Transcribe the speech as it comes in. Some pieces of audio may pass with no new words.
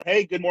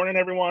Hey, good morning,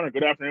 everyone, or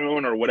good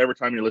afternoon, or whatever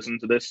time you're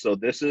listening to this. So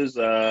this is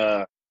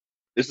a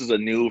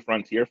new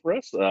frontier for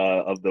us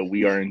of the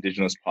We Are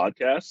Indigenous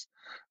podcast.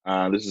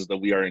 This is the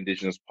We Are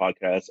Indigenous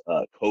podcast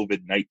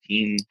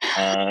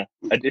COVID-19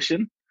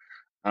 edition.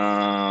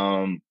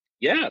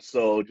 Yeah,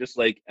 so just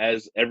like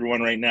as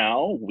everyone right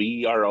now,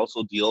 we are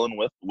also dealing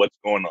with what's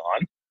going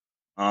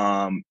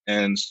on.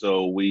 And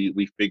so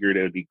we figured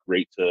it would be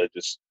great to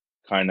just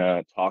kind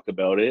of talk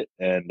about it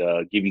and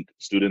give you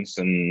students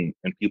and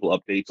people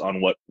updates on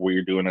what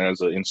we're doing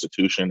as an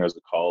institution, as a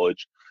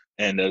college,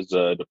 and as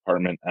a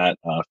department at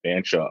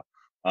Fanshawe.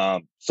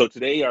 So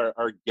today,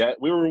 our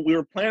get we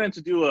were planning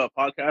to do a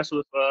podcast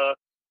with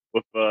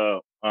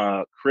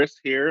Chris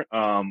here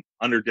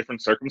under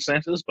different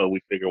circumstances, but we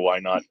figure why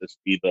not this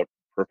be the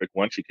perfect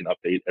one. She can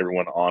update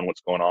everyone on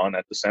what's going on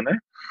at the center.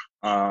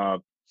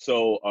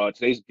 So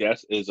today's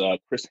guest is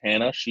Chris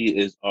Hanna. She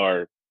is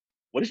our,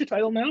 what is your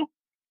title now,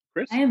 I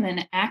Chris? am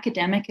an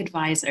academic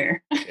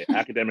advisor. Okay,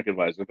 academic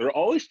advisor. They're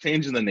always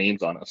changing the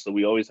names on us, so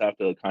we always have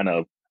to kind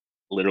of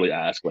literally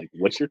ask, like,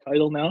 what's your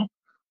title now?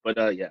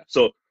 But yeah,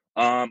 so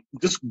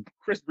just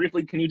Chris,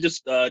 briefly, can you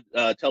just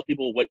tell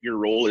people what your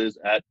role is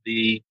at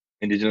the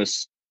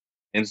Indigenous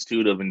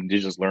Institute of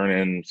Indigenous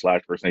Learning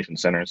slash First Nation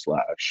Center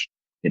slash,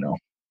 you know,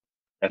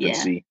 Yeah.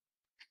 FNC?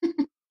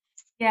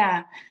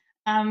 Yeah.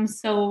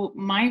 So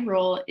my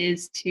role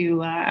is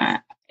to, I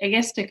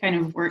guess, to kind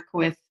of work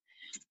with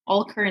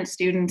all current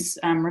students,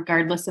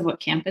 regardless of what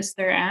campus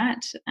they're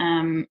at,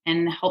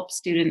 and help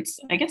students,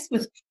 I guess,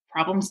 with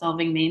problem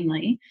solving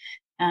mainly.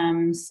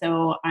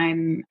 So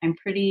I'm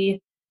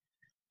pretty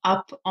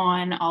up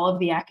on all of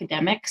the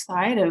academic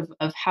side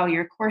of how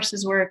your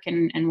courses work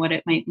and what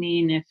it might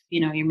mean if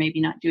you're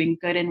maybe not doing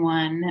good in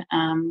one.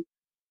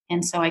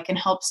 And so I can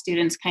help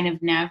students kind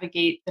of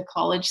navigate the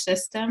college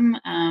system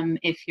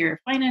if your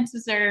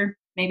finances are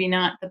maybe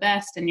not the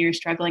best and you're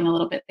struggling a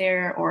little bit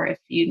there, or if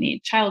you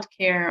need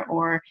childcare,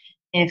 or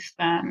if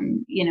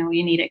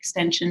you need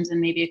extensions and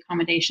maybe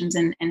accommodations,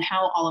 and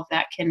how all of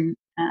that can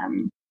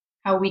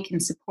how we can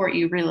support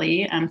you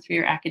really through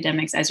your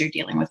academics as you're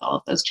dealing with all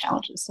of those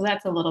challenges. So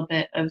that's a little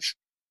bit of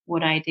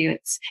what I do.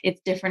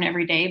 It's different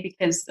every day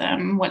because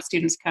what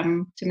students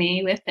come to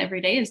me with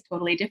every day is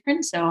totally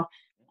different. So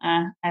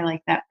I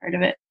like that part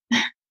of it.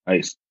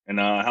 Nice. And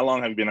how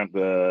long have you been at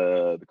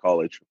the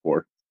college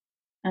for?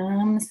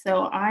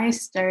 So I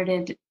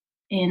started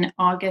in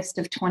August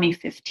of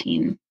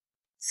 2015.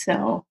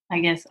 So I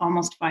guess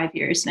almost 5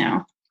 years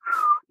now.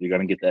 You're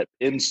gonna get that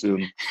pin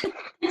soon.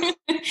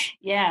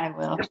 Yeah, I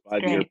will. Your It's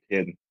 5 year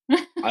great. pin.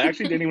 I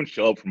actually didn't even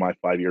show up for my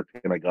 5 year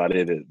pin. I got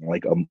it in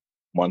like a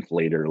month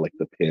later, like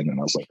the pin, and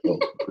I was like, oh,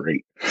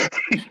 great.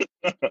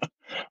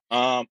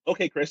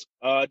 Okay, Chris.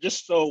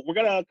 Just so we're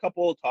got a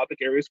couple of topic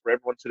areas for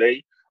everyone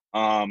today.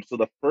 So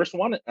the first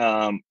one,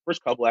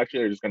 first couple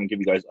actually are just going to give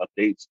you guys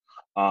updates.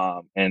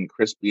 And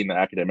Chris being the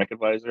academic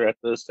advisor at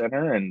the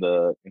center and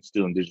the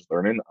Institute of Indigenous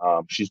Learning,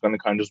 she's going to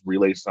kind of just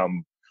relay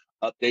some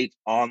updates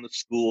on the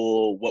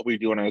school, what we're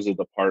doing as a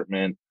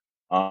department,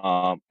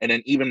 and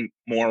then even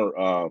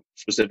more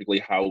specifically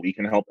how we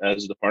can help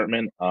as a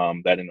department.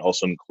 That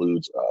also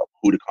includes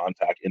who to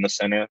contact in the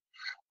center.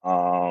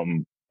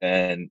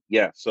 And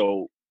yeah,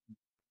 so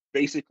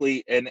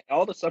basically, and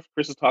all the stuff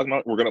Chris is talking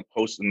about, we're gonna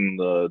post in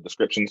the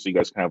description so you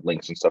guys can have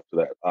links and stuff to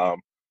that.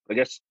 I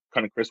guess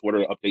kind of Chris, what are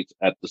the updates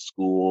at the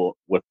school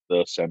with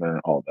the center,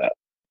 all that?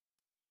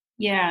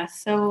 Yeah,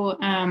 so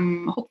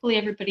hopefully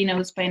everybody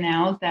knows by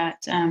now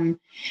that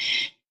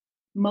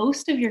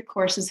most of your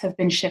courses have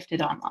been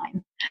shifted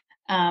online.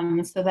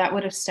 So that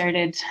would have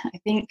started, I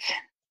think,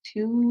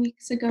 2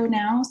 weeks ago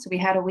now. So we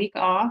had a week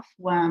off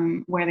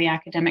where the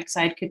academic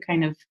side could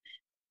kind of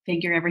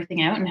figure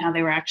everything out and how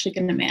they were actually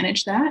going to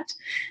manage that.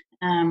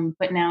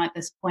 But now at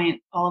this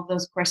point, all of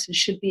those courses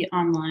should be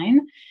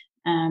online.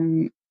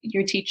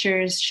 Your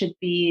teachers should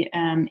be,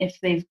 if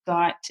they've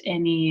got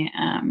any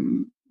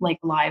like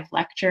live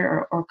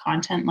lecture or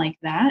content like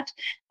that,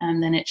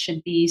 then it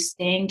should be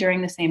staying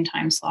during the same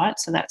time slot.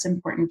 So that's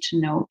important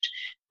to note.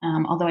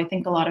 Although I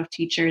think a lot of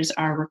teachers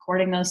are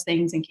recording those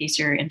things in case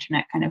your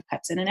internet kind of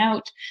cuts in and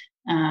out.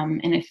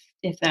 And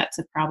if that's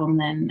a problem,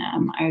 then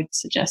I would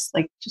suggest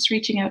like just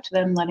reaching out to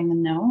them, letting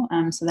them know,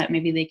 so that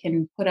maybe they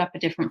can put up a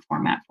different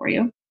format for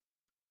you.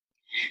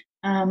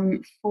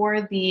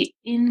 For the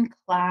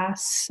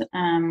in-class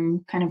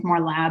kind of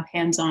more lab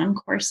hands-on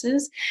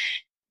courses,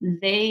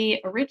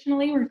 they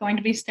originally were going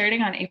to be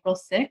starting on April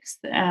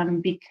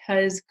 6th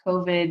because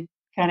COVID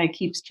kind of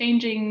keeps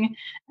changing.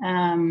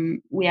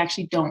 We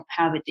actually don't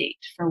have a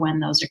date for when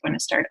those are going to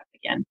start up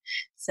again.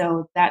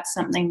 So that's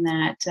something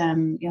that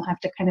you'll have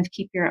to kind of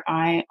keep your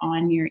eye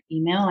on your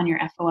email, on your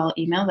FOL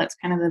email. That's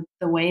kind of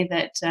the way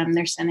that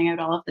they're sending out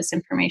all of this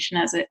information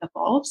as it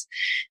evolves.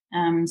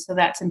 So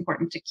that's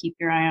important to keep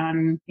your eye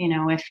on,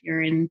 if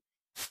you're in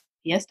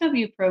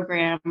PSW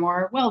program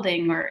or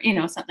welding or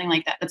something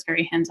like that that's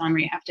very hands-on where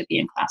you have to be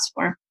in class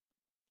for.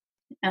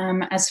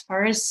 As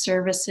far as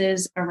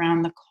services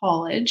around the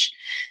college,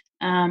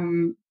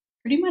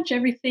 pretty much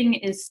everything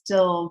is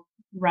still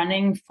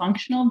running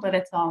functional, but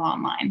it's all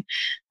online.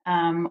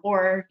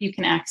 Or you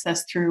can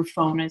access through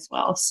phone as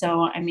well.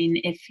 So, I mean,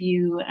 if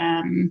you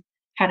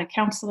had a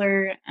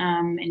counselor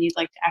and you'd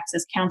like to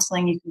access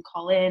counseling, you can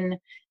call in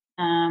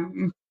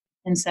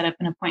and set up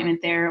an appointment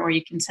there, or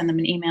you can send them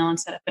an email and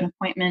set up an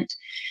appointment.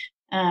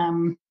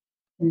 Um,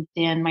 and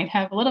Dan might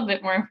have a little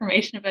bit more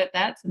information about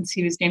that since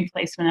he was doing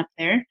placement up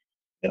there.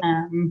 Yeah.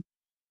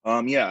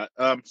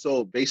 Um,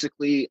 So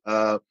basically,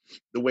 the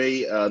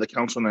way the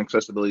Council on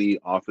Accessibility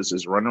office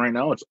is run right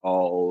now, it's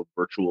all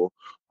virtual.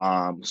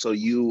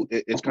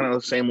 It's kind of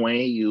the same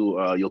way.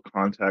 You'll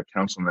contact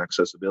Council on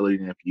Accessibility,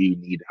 and if you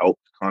need help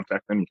to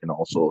contact them, you can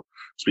also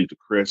speak to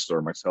Chris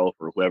or myself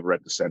or whoever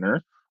at the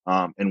center,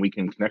 and we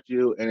can connect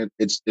you. And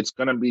it's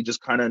going to be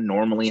just kind of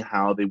normally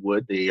how they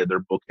would. They're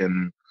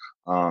booking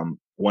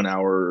 1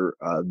 hour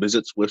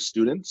visits with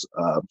students.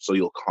 So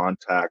you'll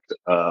contact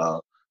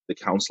the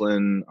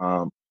counseling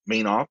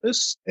main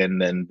office,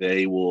 and then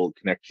they will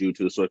connect you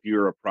to. So if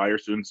you're a prior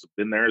student that's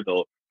been there,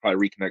 they'll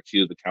probably reconnect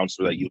you to the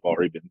counselor that you've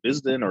already been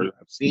visiting or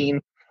have seen.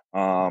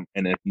 And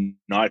if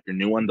not, if you're a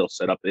new one, they'll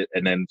set up it,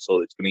 and then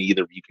so it's going to you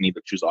can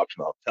either choose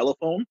option of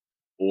telephone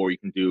or you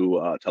can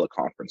do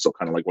teleconference. So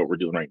kind of like what we're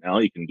doing right now,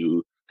 you can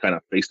do kind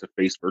of face to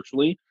face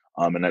virtually,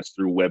 and that's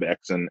through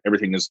WebEx, and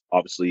everything is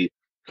obviously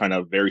kind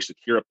of very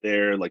secure up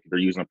there. Like they're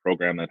using a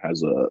program that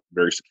has a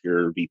very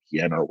secure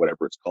VPN or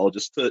whatever it's called,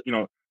 just to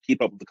keep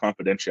up with the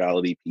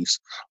confidentiality piece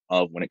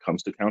of when it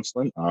comes to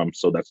counseling.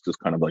 So that's just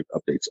kind of like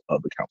updates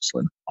of the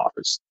counseling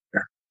office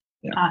there.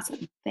 Yeah.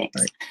 Awesome.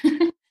 Thanks.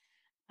 Right.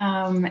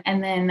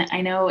 And then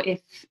I know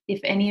if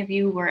any of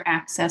you were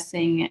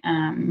accessing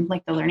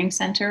like the Learning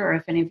Center, or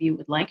if any of you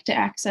would like to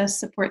access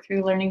support through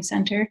the Learning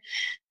Center,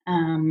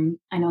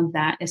 I know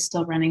that is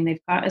still running.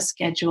 They've got a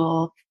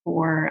schedule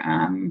for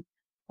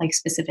like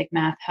specific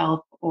math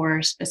help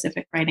or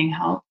specific writing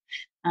help.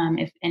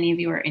 If any of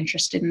you are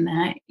interested in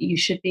that, you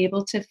should be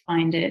able to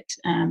find it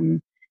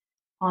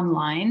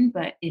online.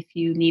 But if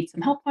you need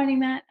some help finding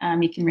that,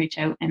 you can reach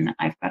out, and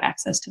I've got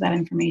access to that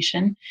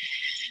information.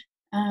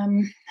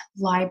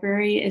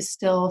 Library is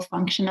still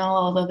functional,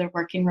 although they're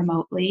working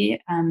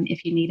remotely.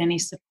 If you need any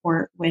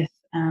support with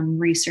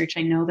research,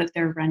 I know that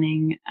they're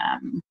running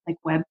like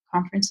web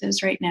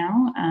conferences right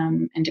now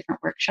and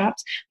different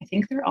workshops. I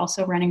think they're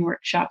also running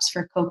workshops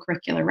for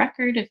co-curricular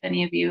record. If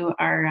any of you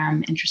are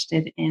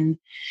interested in,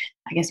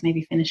 I guess,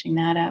 maybe finishing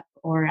that up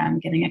or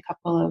getting a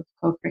couple of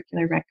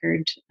co-curricular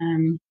record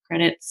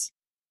credits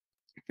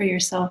for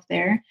yourself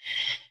there.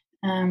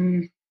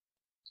 And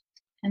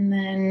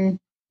then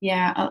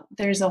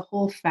there's a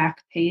whole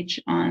fact page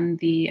on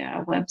the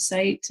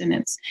website, and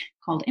it's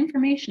called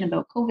Information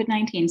About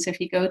COVID-19. So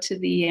if you go to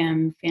the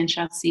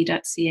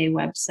fanshawe.ca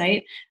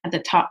website, at the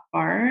top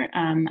bar,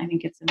 I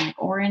think it's in like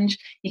orange,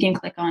 you can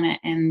click on it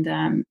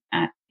and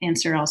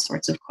answer all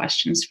sorts of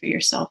questions for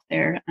yourself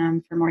there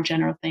for more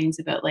general things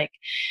about like,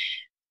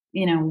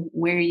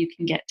 where you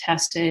can get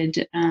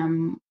tested,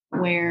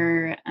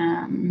 where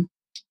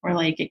or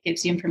like it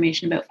gives you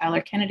information about Fowler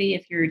Kennedy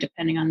if you're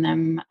depending on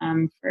them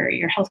for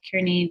your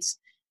healthcare needs,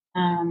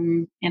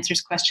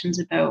 answers questions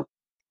about,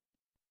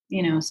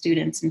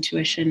 students and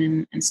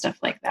tuition and stuff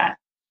like that.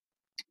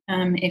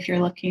 If you're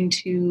looking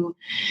to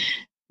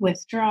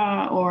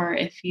withdraw, or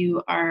if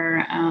you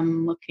are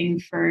looking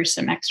for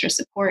some extra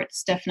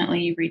supports,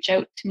 definitely reach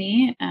out to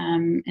me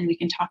and we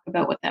can talk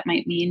about what that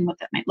might mean, what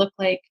that might look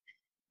like.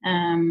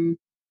 And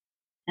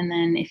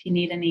then if you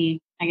need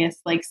any, I guess,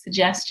 like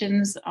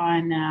suggestions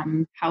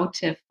on how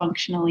to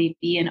functionally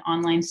be an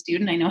online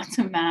student, I know it's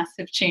a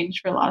massive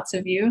change for lots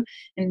of you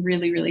and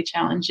really, really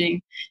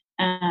challenging.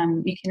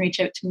 You can reach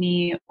out to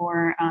me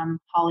or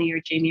Holly or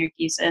Jamie or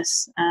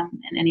Jesus,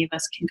 and any of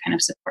us can kind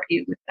of support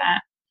you with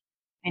that.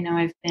 I know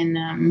I've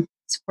been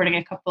supporting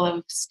a couple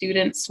of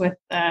students with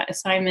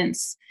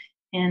assignments,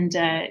 and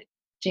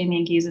Jamie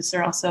and Jesus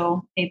are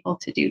also able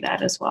to do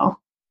that as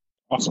well.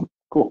 Awesome.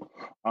 Cool.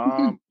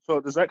 So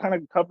does that kind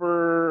of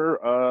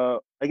cover,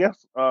 I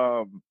guess,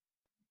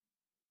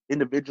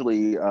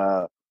 individually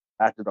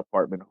at the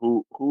department,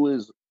 who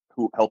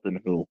helping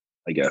who,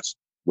 I guess,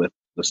 with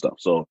the stuff?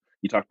 So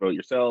you talked about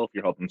yourself,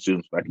 you're helping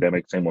students with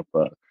academics, same with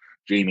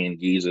Jamie and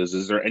Jesus.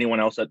 Is there anyone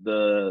else at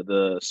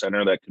the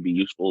center that could be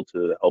useful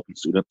to helping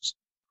students?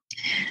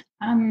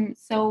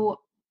 So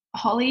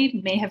Holly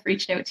may have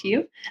reached out to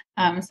you.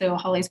 So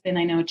Holly's been,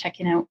 I know,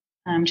 checking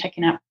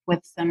up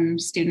with some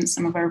students,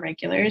 some of our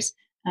regulars.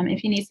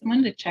 If you need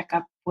someone to check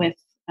up with,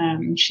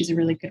 she's a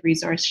really good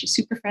resource. She's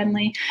super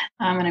friendly,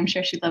 and I'm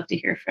sure she'd love to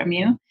hear from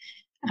you.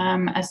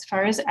 As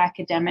far as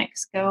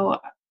academics go,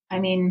 I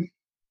mean,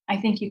 I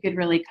think you could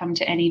really come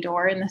to any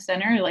door in the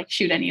center, like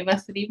shoot any of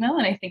us an email,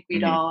 and I think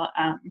we'd all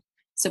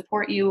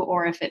support you.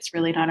 Or if it's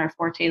really not our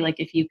forte, like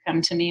if you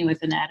come to me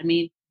with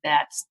anatomy,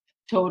 that's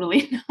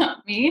totally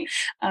not me.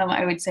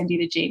 I would send you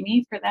to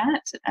Jamie for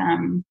that.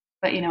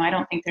 But I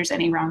don't think there's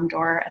any wrong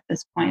door at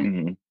this point.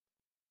 Mm-hmm.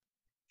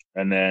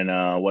 And then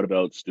what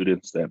about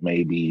students that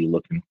may be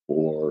looking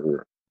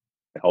for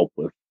help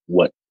with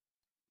what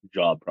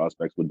job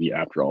prospects would be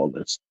after all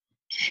this?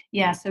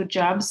 Yeah, so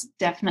jobs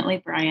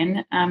definitely,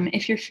 Brian.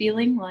 If you're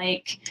feeling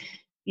like,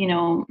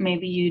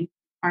 maybe you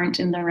aren't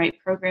in the right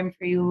program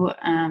for you,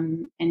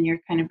 and you're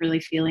kind of really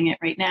feeling it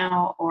right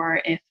now,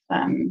 or if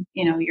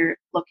you're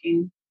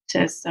looking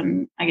to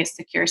I guess,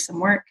 secure some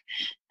work,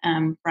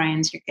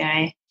 Brian's your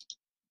guy.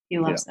 He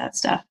Yeah. loves that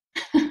stuff.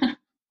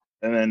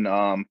 And then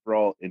for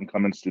all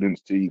incoming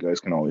students too, you guys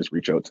can always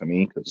reach out to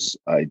me because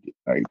I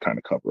kind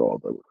of cover all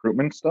the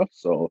recruitment stuff.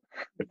 So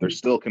if there's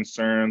still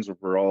concerns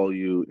for all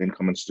you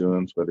incoming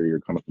students, whether you're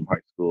coming from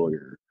high school or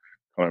you're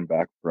coming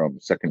back from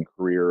second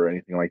career or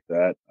anything like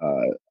that,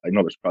 I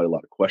know there's probably a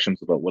lot of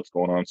questions about what's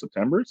going on in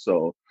September.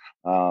 So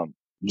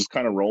just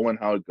kind of rolling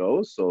how it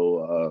goes.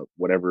 So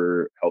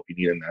whatever help you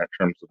need in that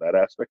terms of that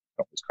aspect,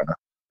 just kind of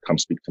come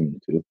speak to me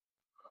too.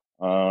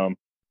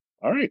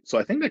 All right. So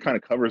I think that kind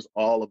of covers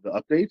all of the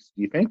updates.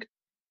 Do you think?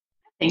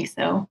 I think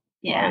so. All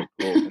Yeah. right,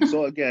 cool. And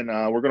so again,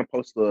 we're going to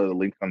post the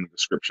link on the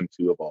description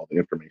too of all the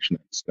information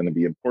that's going to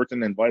be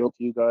important and vital to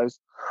you guys.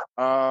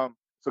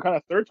 So kind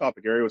of third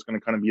topic area was going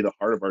to kind of be the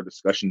heart of our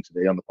discussion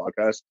today on the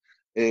podcast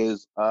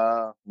is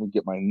let me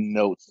get my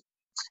notes.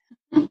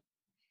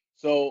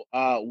 So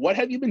what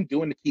have you been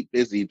doing to keep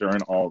busy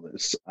during all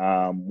this?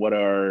 What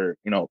are,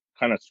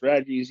 kind of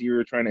strategies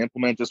you're trying to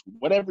implement? Just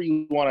whatever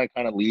you want to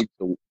kind of lead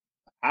to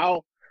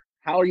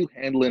how are you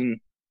handling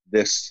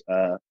this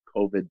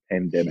COVID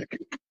pandemic?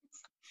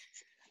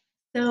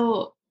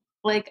 So,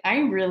 like, I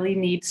really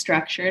need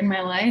structure in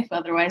my life.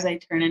 Otherwise, I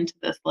turn into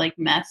this like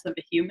mess of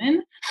a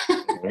human.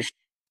 Okay.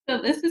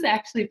 So this has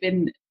actually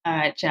been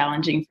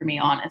challenging for me,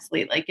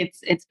 honestly. Like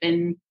it's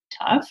been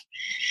tough.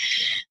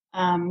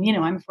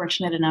 I'm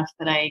fortunate enough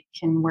that I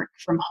can work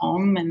from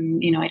home,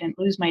 and I didn't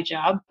lose my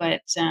job,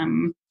 but so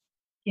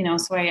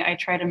I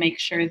try to make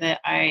sure that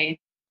I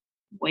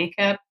wake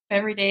up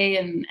every day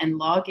and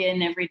log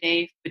in every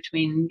day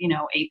between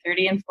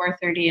 8:30 and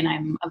 4:30, and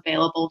I'm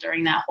available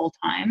during that whole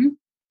time.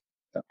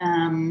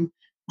 Um,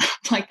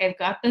 like I've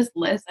got this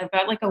list. I've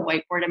got like a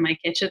whiteboard in my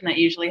kitchen that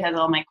usually has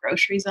all my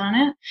groceries on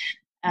it.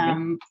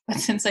 But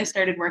since I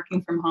started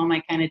working from home,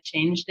 I kind of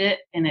changed it,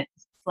 and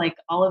it's like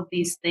all of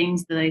these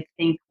things that I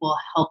think will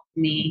help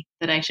me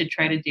that I should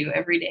try to do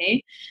every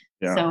day.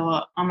 Yeah.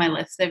 So on my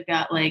list, I've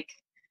got like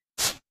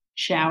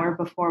shower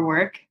before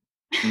work.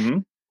 Mm-hmm.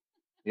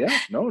 Yeah.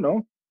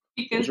 No.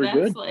 Because Those are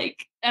that's good.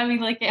 like, I mean,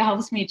 like it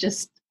helps me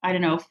just, I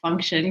don't know,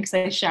 function because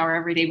I shower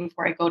every day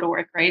before I go to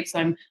work, right? So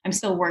I'm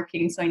still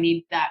working, so I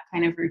need that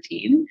kind of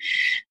routine.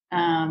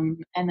 And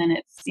then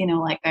it's,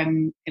 like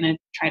I'm gonna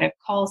try to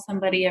call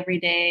somebody every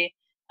day,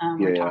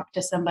 or Yeah. talk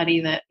to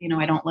somebody that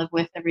I don't live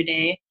with every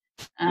day.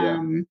 Yeah.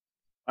 Um,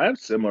 I have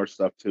similar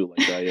stuff too.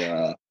 Like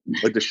I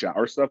like the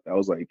shower stuff. That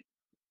was like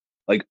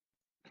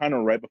kind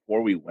of right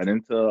before we went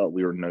into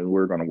we were knew we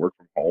were gonna work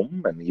from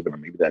home, and even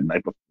maybe that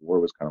night before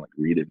was kind of like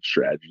reading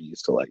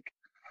strategies to like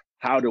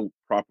how to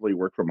properly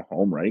work from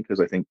home, right? Because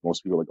I think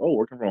most people are like, oh,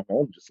 working from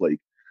home, just like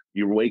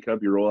you wake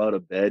up, you roll out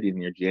of bed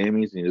in your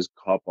jammies and you just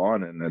hop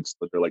on, and it's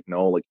but they're like,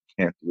 no, like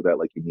you can't do that.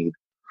 Like you need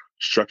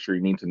structure.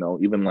 You need to know.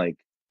 Even like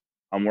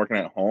I'm working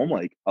at home,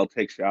 like I'll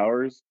take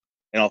showers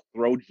and I'll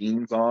throw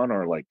jeans on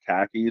or like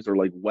khakis or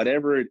like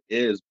whatever it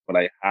is, but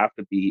I have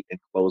to be in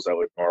clothes I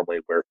would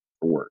normally wear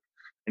for work.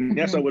 And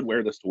yes, I mhm. would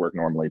wear this to work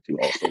normally too,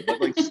 also,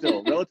 but like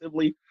still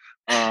relatively,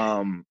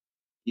 yeah,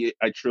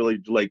 I truly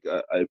like,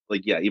 I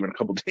like, yeah, even a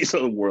couple days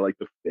I wore like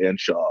the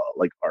Fanshawe,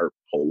 like our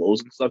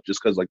polos and stuff, just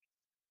because like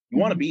you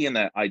want to Mhm. be in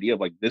that idea of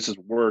like this is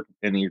work,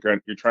 and you're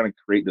trying to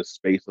create this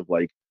space of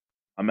like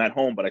I'm at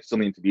home, but I still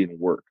need to be in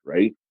work,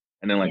 right?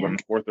 And then like Yeah. when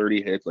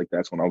 4:30 hits, like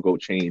that's when I'll go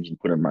change and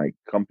put in my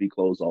comfy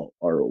clothes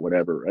or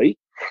whatever, right?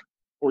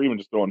 Or even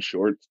just throw on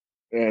shorts.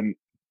 And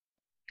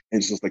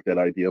it's just like that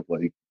idea of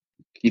like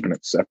keeping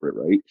it separate,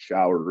 right?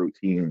 Shower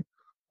routine.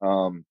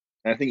 And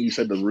I think you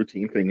said the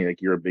routine thing,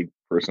 like you're a big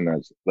person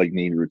that's like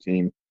need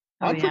routine.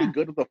 Oh I'm pretty yeah.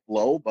 good with the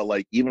flow, but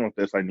like even with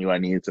this, I knew I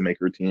needed to make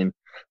routine.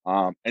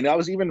 And I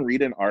was even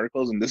reading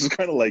articles, and this is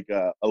kind of like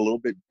a little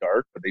bit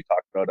dark, but they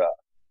talked about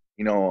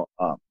you know,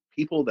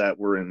 people that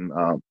were in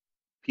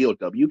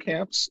POW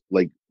camps,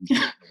 like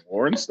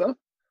war and stuff.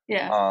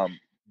 Yeah. Um,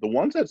 the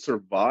ones that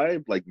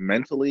survived, like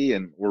mentally,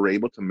 and were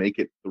able to make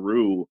it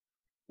through,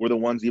 were the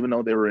ones, even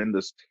though they were in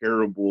this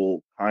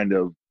terrible kind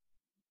of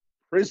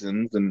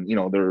prisons, and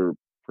they're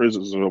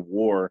prisoners of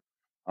war.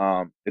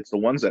 It's the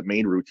ones that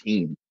made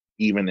routine,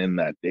 even in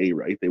that day,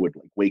 right? They would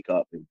like wake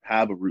up, they would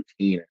have a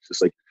routine. It's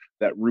just like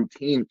that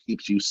routine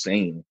keeps you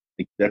sane.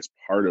 Like that's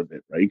part of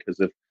it, right? Because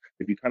if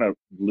you kind of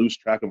lose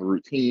track of a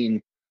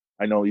routine,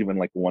 I know even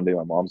like one day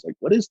my mom's like,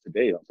 "What is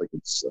today?" I was like,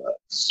 "It's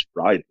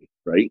Friday,"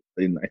 right?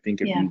 And I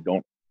think if Yeah. you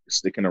don't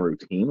stick in a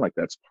routine, like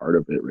that's part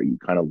of it, right? You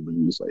kind of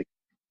lose like,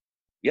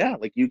 yeah,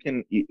 like you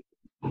can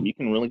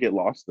really get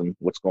lost in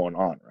what's going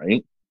on,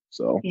 right?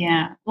 So.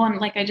 Yeah. Well, and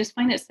like I just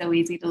find it so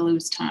easy to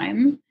lose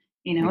time,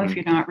 if Mhm.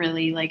 you're not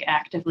really like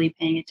actively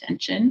paying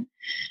attention.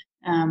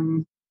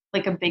 Um,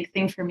 like a big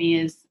thing for me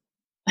is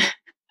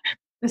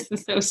this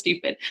is so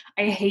stupid.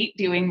 I hate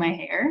doing my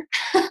hair,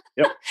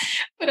 Yep.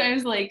 but I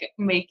was like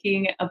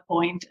making a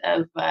point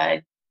of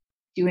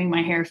doing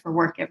my hair for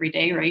work every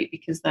day, right?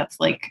 Because that's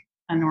like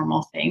a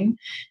normal thing.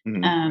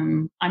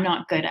 I'm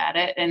not good at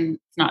it, and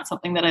it's not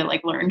something that I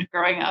like learned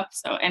growing up.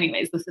 So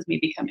anyways, this is me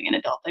becoming an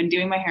adult. I'm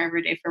doing my hair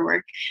every day for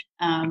work.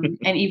 And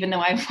even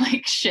though I've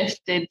like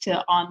shifted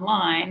to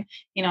online,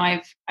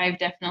 I've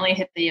definitely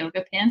hit the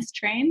yoga pants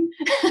train.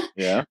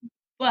 Yeah.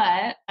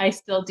 But I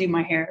still do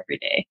my hair every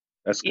day.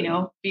 That's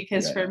good.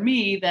 Because for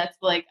me, that's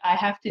like, I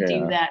have to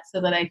do that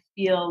so that I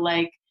feel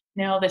like,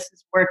 no, this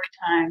is work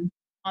time.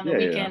 On the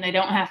weekend, I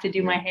don't have to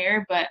do my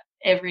hair, but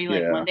every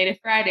like Monday to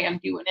Friday, I'm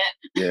doing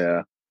it.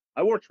 Yeah.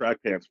 I wore track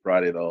pants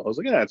Friday though. I was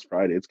like, yeah, it's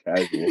Friday. It's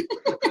casual.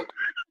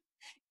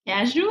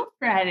 Casual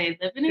Friday,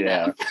 living it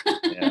up.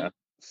 Yeah.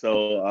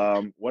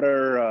 So,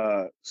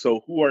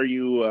 who are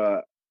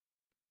you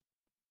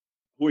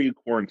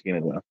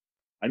quarantining with?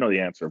 I know the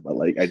answer, but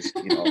like, I just,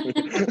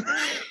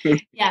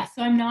 Yeah.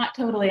 So I'm not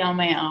totally on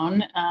my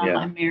own.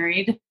 I'm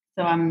married,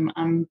 so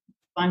I'm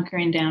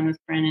bunkering down with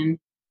Brennan.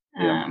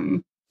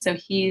 So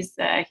he's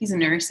a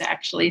nurse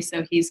actually.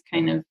 So he's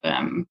kind of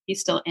he's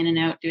still in and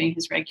out doing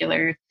his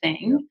regular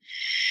thing.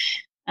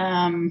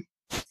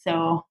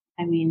 So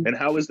I mean, and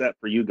how is that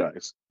for you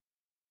guys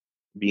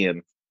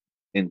being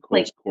in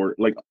close court,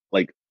 like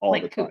all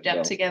the time, cooped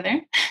up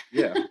together?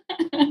 Yeah.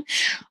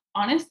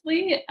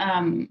 Honestly,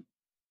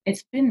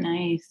 it's been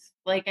nice.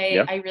 Like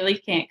I really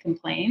can't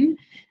complain.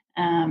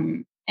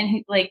 And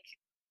he, like,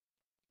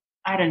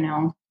 I don't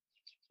know,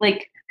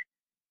 like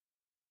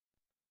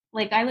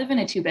I live in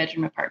a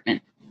 2-bedroom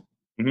apartment.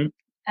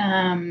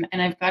 And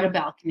I've got a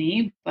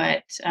balcony,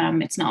 but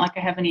it's not like I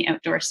have any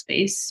outdoor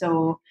space.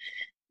 So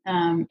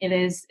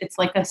it's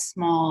like a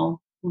small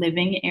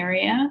living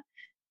area.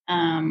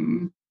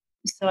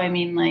 So I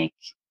mean, like,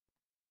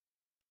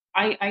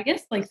 I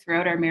guess like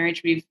throughout our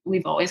marriage,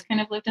 we've always kind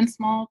of lived in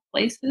small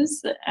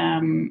places.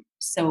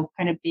 So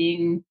kind of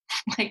being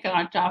like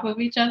on top of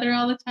each other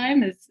all the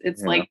time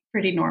it's like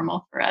pretty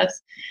normal for us.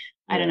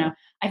 I don't know.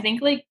 I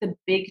think like the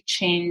big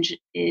change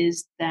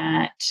is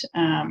that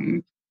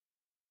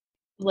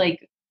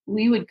like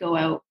we would go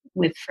out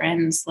with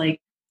friends,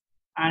 like,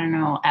 I don't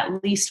know,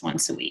 at least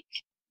once a week.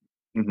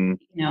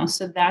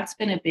 So that's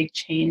been a big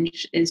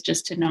change, is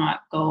just to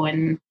not go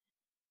and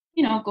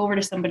go over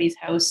to somebody's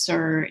house,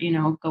 or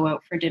go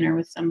out for dinner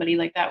with somebody.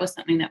 Like, that was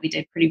something that we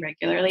did pretty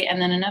regularly.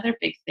 And then another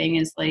big thing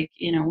is, like,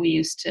 we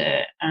used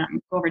to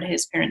go over to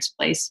his parents'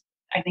 place,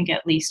 I think,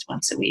 at least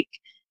once a week.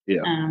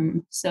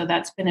 So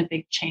that's been a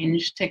big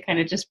change, to kind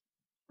of just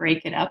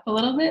break it up a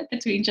little bit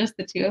between just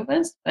the two of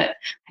us. But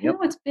I know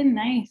it's been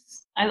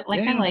nice. I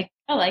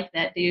like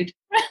that, dude.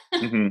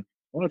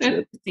 Well, that's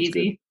good. It's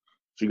easy.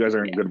 So you guys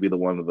aren't going to be the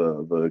one of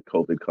the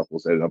COVID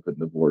couples ended up in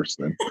divorce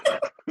then?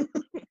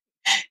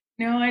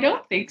 No, I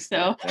don't think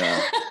so.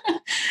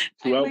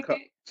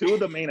 Two of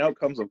the main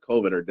outcomes of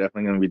COVID are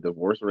definitely going to be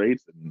divorce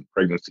rates and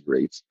pregnancy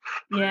rates.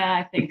 Yeah,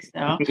 I think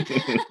so.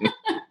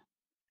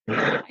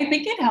 I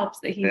think it helps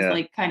that he's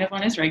like kind of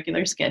on his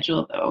regular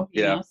schedule, though.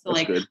 So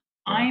like, good.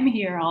 I'm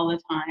here all the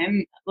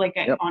time. Like,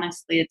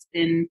 honestly, it's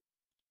been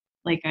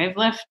like, I've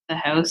left the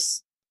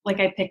house. Like,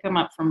 I pick him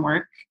up from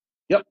work.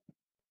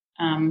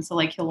 So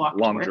like, he'll walk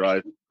long to work.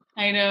 Drive.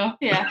 I know.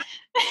 Yeah.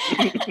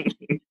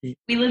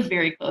 We live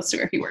very close to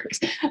where he works.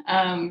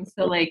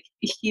 So like,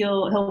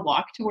 he'll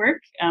walk to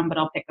work, but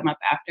I'll pick him up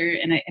after.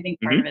 And I think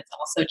part of it's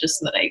also just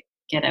so that I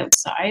get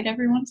outside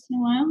every once in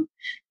a while.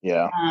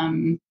 Yeah.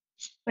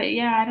 But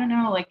yeah, I don't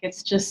know. Like,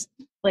 it's just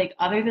like,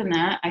 other than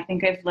that, I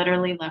think I've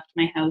literally left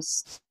my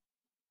house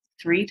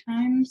 3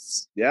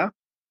 times. Yeah.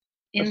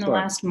 In the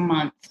last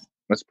month.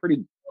 That's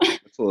pretty.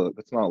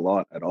 That's not a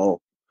lot at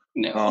all.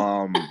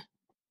 No.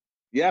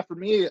 Yeah, for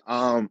me,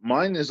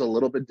 mine is a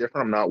little bit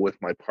different. I'm not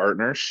with my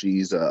partner.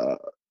 She's a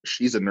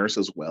nurse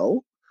as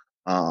well,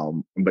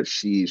 but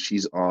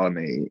she's on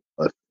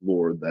a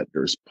floor that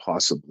there's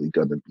possibly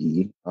going to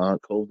be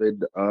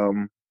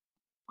COVID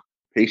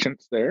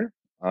patients there,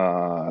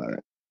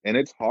 and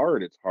it's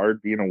hard. It's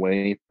hard being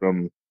away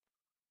from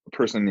the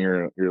person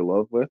you're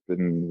love with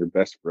and your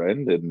best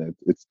friend, and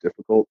it's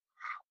difficult.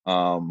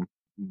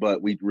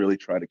 But we really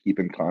try to keep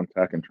in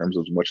contact in terms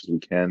of as much as we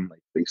can,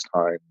 like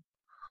FaceTime,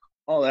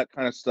 all that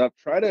kind of stuff.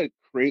 Try to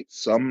create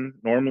some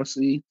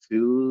normalcy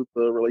to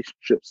the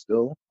relationship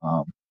still.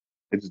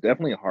 It's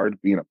definitely hard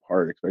being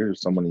apart, especially with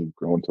someone you've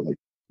grown to like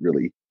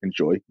really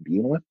enjoy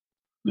being with.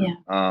 Yeah.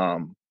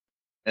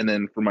 And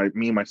then for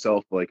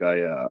myself, like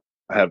I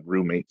have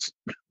roommates.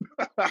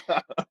 That's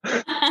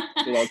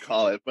what I'll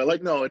call it. But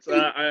like, no, it's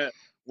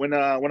when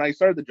I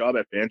started the job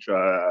at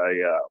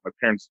Fantra, my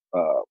parents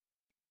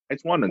I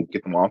just wanted to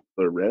get them off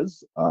the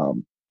res.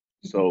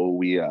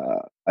 So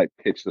I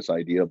pitched this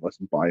idea of us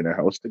buying a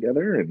house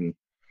together, and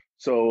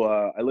so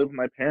I live with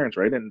my parents,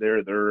 right? And they're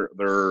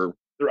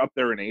up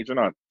there in age. They're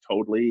not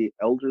totally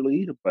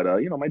elderly, but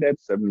my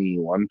dad's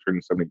 71,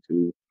 turning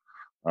 72.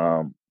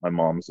 My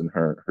mom's in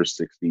her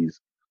 60s.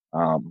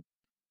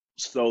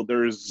 So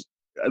there's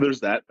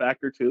that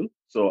factor too.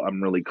 So I'm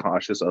really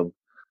cautious of,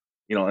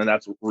 and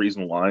that's the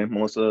reason why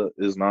Melissa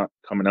is not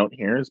coming out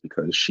here, is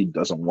because she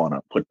doesn't want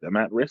to put them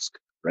at risk,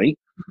 right?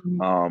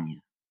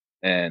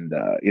 And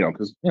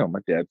because my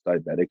dad's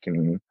diabetic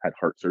and had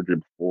heart surgery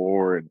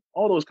before, and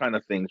all those kind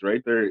of things,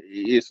 right?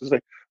 It's just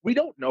like we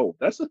don't know.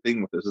 That's the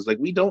thing with this is like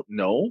we don't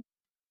know.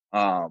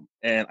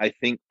 And I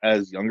think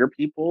as younger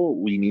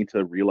people, we need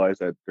to realize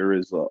that there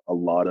is a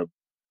lot of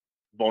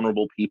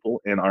vulnerable people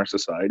in our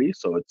society.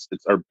 So it's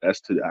our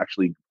best to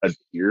actually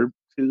adhere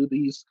to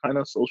these kind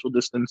of social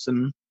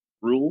distancing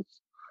rules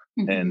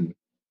Hmm. and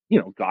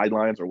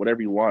guidelines or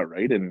whatever you want,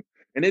 right? And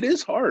it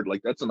is hard.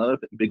 Like that's another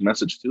big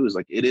message too. Is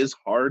like it is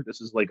hard. This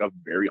is like a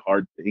very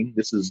hard thing.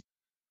 This is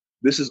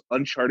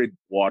uncharted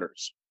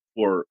waters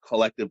for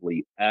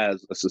collectively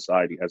as a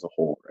society as a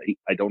whole, right?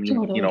 I don't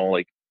even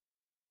Totally.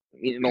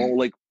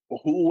 like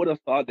who would have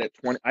thought that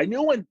 20? I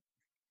knew when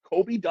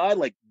Kobe died,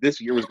 like this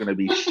year was going to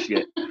be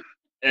shit,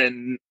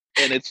 and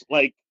it's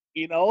like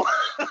you know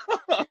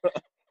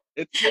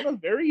it's been a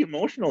very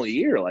emotional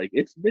year. Like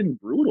it's been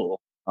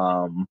brutal.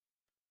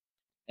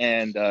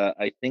 And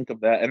I think of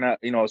that, and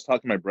I was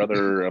talking to my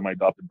brother, my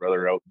adopted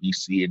brother out in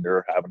BC, and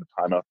they're having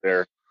a time out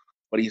there.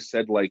 But he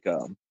said like,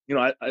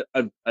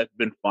 I've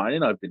been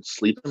fine. I've been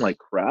sleeping like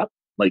crap.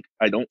 Like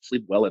I don't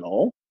sleep well at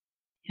all.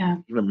 Yeah.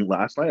 Even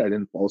last night, I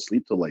didn't fall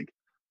asleep till like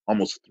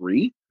almost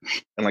 3,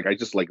 and like I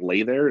just like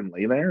lay there, and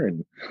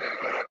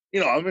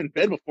I'm in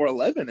bed before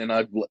 11, and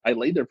I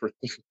laid there for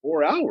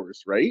 4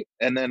 hours, right?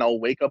 And then I'll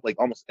wake up like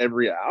almost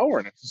every hour,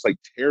 and it's just like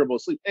terrible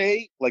sleep.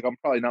 Like I'm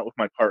probably not with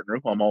my partner,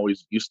 who I'm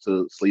always used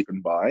to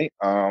sleeping by.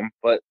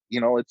 But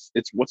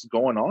it's what's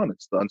going on.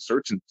 It's the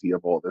uncertainty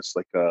of all this.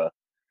 Like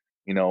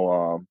you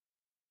know,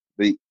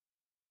 the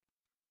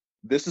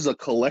this is a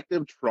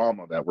collective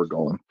trauma that we're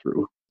going through.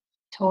 You know,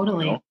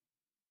 Totally.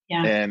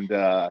 Yeah. and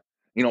a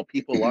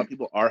lot of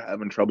people are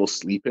having trouble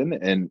sleeping,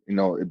 and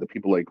the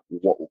people like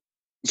what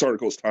this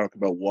article's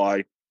talking about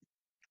why.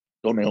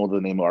 Don't know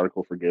the name of the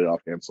article, forget it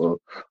offhand. So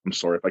I'm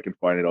sorry, if I can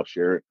find it, I'll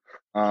share it.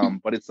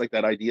 But it's like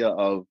that idea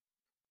of,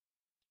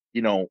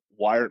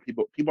 why are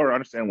people are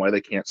understanding why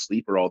they can't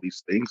sleep or all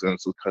these things. And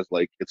it's because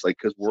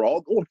because we're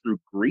all going through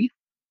grief,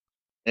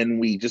 and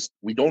we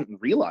don't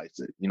realize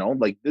it,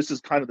 like this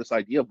is kind of this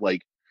idea of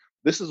like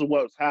this is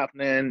what's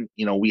happening,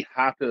 we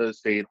have to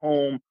stay at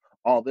home,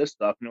 all this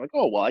stuff, and you're like,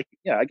 oh well,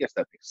 yeah, I guess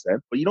that makes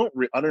sense, but you don't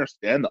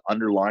understand the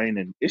underlying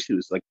and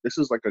issues. Like this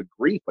is like a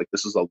grief, like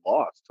this is a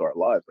loss to our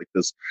lives, like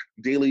this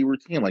daily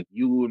routine, like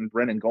you and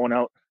Brennan going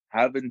out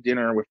having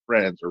dinner with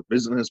friends or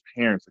visiting his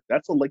parents, like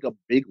that's like a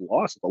big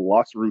loss, a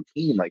lost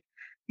routine. Like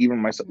even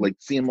myself, like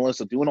seeing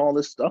Melissa doing all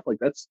this stuff, like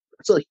that's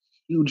a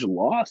huge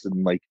loss.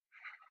 And like,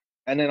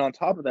 and then on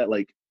top of that,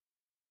 like,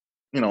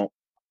 you know,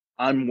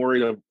 I'm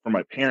worried for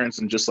my parents,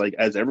 and just like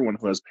as everyone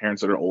who has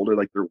parents that are older,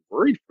 like they're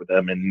worried for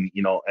them. And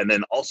and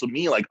then also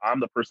me, like I'm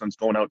the person that's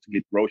going out to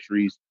get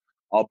groceries.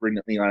 I'll bring,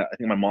 I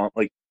think my mom,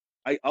 like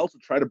I also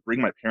try to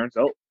bring my parents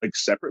out like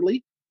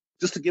separately,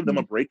 just to give them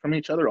a break from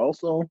each other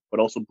also,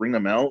 but also bring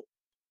them out,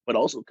 but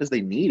also because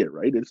they need it,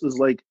 right? This is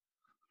like,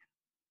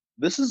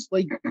 this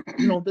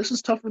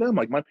is tough for them.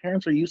 Like my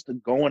parents are used to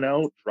going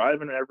out,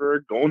 driving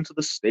ever, going to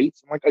the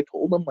States. And like I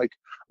told them, like,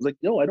 I was like,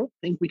 yo, I don't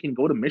think we can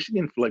go to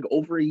Michigan for like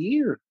over a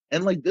year.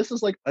 And like this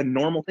is like a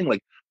normal thing.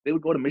 Like they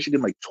would go to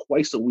Michigan like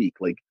twice a week.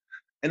 Like,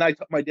 and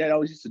my dad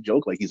always used to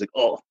joke, like, he's like,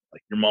 oh,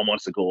 like your mom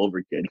wants to go over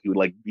again. He would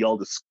like be all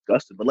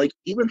disgusted. But like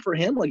even for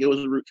him, like it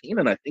was a routine,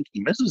 and I think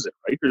he misses it,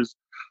 right?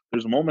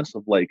 There's moments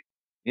of like,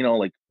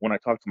 like when I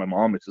talk to my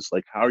mom, it's just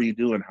like, how are you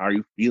doing? How are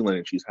you feeling?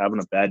 And she's having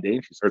a bad day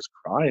and she starts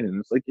crying. And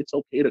it's like, it's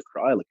okay to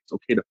cry. Like, it's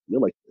okay to feel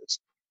like this.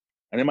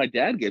 And then my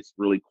dad gets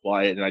really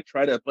quiet, and I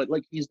try to, but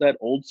like he's that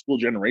old school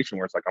generation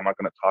where it's like, I'm not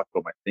going to talk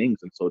about my things.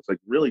 And so it's like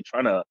really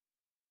trying to,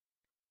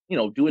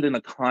 do it in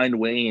a kind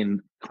way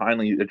and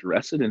kindly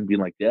address it and be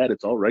like, Dad,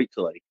 it's all right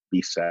to like be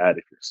sad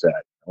if you're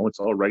sad. It's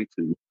all right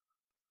to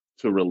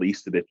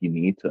release it if you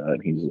need to.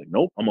 And he's like,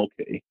 nope, I'm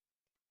okay.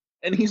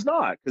 And he's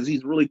not, because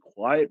he's really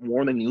quiet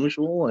more than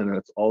usual, and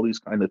it's all these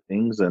kind of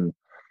things. And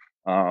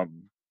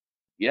um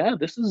yeah,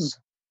 this is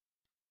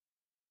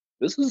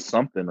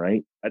something,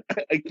 right?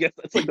 I guess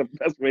that's like the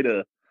best way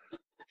to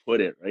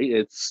put it, right?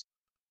 It's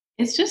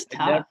just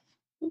I never tough.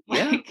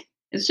 Yeah. Like,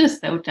 it's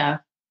just so tough.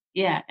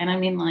 Yeah. And I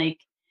mean, like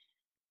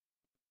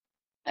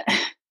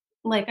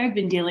I've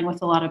been dealing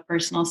with a lot of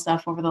personal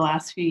stuff over the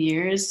last few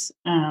years,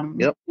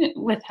 Yep.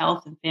 with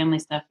health and family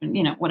stuff and,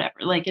 whatever.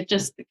 Like it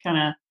just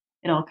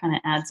it all kind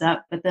of adds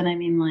up. But then, I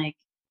mean, like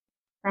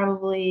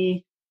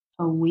probably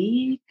a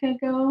week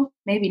ago,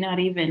 maybe not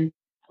even,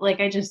 like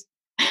I just,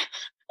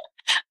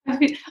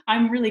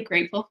 I'm really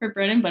grateful for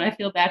Brennan, but I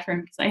feel bad for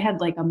him because I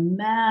had like a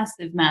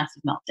massive,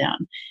 massive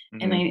meltdown.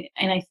 And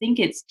Hmm. I think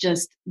it's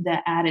just the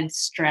added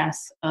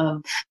stress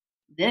of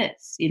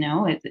this,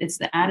 it's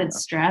the added Yeah.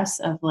 stress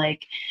of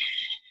like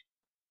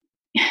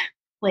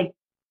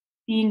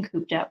being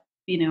cooped up,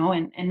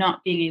 and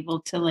not being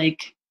able to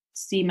like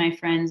see my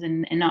friends,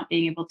 and not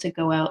being able to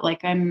go out.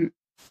 Like I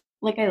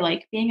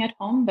like being at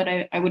home, but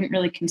I wouldn't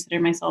really consider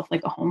myself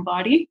like a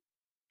homebody.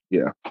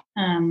 Yeah.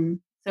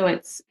 So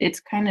it's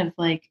kind of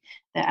like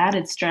the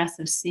added stress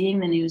of seeing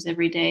the news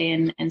every day,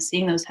 and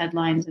seeing those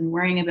headlines and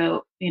worrying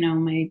about,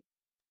 my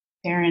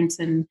parents,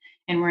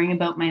 and worrying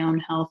about my own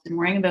health and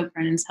worrying about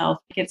Brennan's health.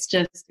 It's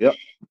just, Yep.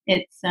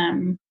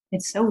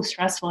 it's so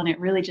stressful, and it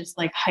really just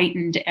like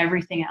heightened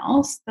everything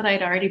else that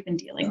I'd already been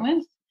dealing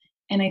with.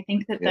 And I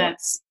think that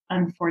that's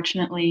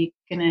unfortunately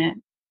gonna,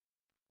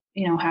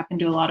 happen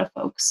to a lot of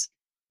folks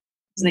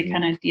as they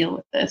kind of deal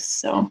with this.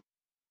 So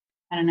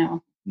I don't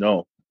know.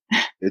 No,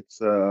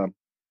 it's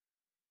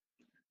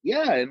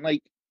yeah, and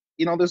like,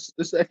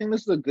 this I think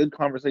this is a good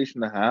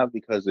conversation to have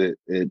because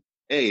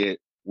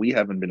we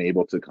haven't been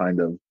able to kind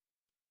of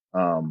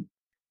um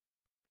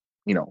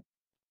you know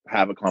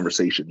have a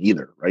conversation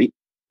either, right?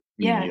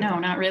 Yeah, no,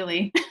 not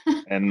really.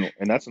 And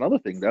that's another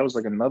thing. That was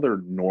like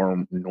another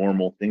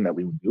normal thing that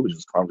we would do, was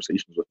just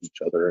conversations with each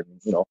other. And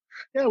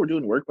yeah, we're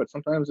doing work, but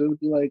sometimes it would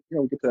be like,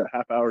 we get that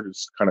half hour to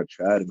just kind of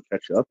chat and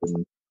catch up.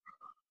 And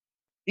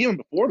even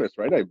before this,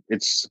 right?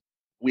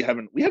 We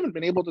haven't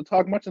been able to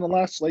talk much in the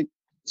last like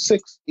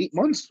 6-8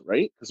 months,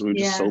 right? Because we were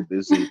just so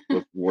busy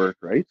with work,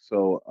 right?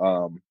 So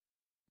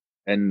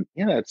and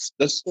yeah, it's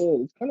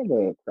kind of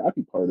a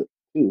crappy part of it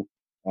too.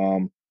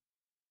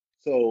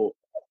 So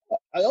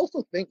I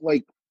also think,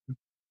 like,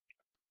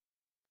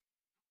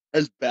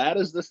 as bad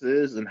as this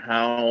is and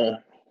how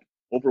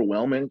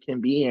overwhelming it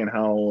can be and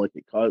how like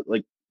it caused,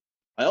 like,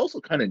 I also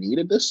kind of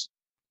needed this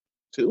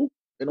too,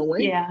 in a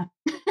way. Yeah.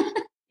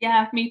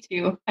 Yeah, me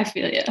too. I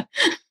feel you.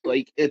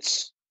 Like,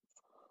 it's,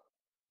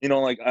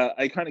 like,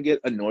 I kind of get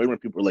annoyed when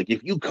people are like,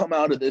 if you come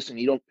out of this and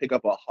you don't pick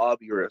up a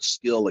hobby or a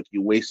skill, like,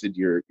 you wasted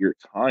your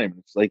time.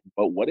 It's like,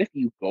 but what if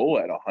you go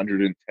at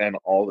 110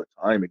 all the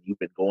time and you've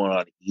been going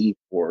on E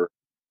for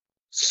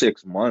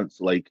 6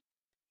 months? Like,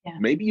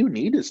 maybe you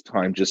need this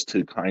time just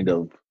to kind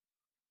of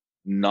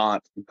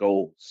not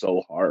go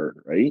so hard,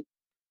 right?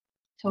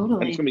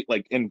 Totally. And it's gonna be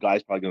like, and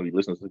guys probably gonna be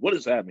listening. Like, what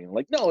does that mean?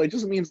 Like, no, it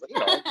just means,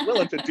 I'm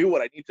willing to do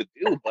what I need to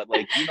do. But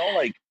like,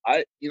 like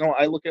I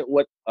look at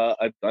what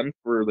I've done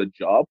for the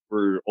job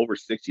for over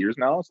 6 years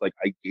now. It's like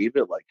I gave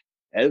it like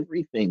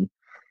everything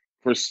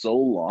for so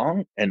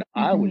long, and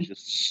I was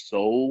just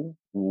so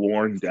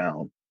worn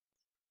down.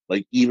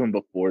 Like, even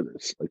before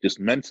this, like, just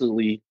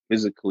mentally,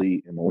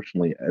 physically,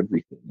 emotionally,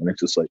 everything. And it's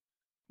just like,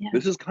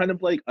 this is kind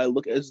of like, I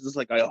look at this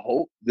like, I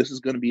hope this is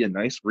going to be a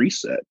nice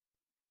reset,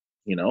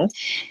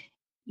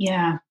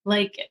 Yeah,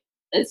 like,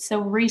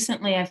 so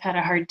recently I've had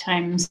a hard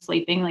time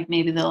sleeping, like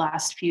maybe the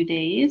last few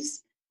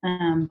days.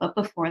 But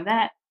before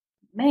that,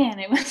 man,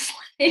 it was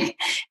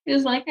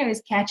like I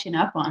was catching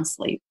up on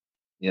sleep,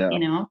 Yeah.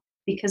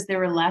 Because there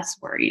were less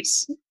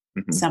worries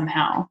Mm-hmm.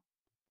 somehow.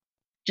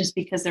 Just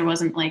because there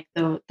wasn't like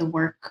the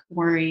work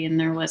worry, and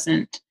there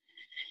wasn't,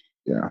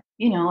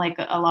 like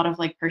a lot of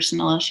like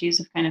personal issues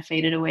have kind of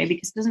faded away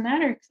because it doesn't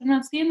matter because I'm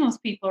not seeing those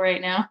people right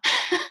now.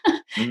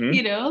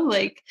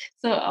 Like,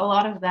 so a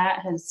lot of that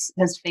has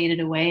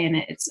faded away,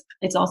 and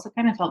it's also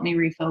kind of helped me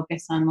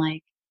refocus on,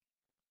 like,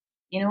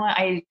 what,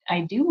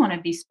 I do want to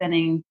be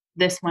spending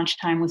this much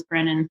time with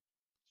Brennan,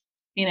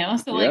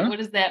 so like, what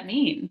does that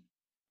mean?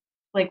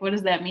 Like, what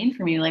does that mean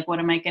for me? Like, what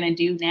am I going to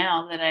do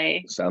now that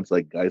I sounds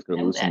like guys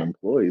gonna lose some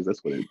employees?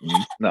 That's what it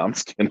means. No, I'm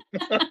just kidding.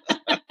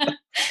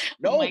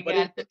 No, oh my but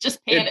God, just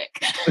panic.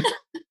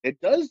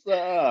 It does.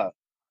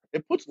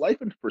 It puts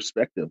life into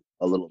perspective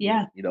a little bit,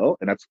 And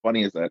that's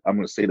funny, is that I'm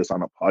going to say this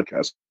on a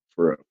podcast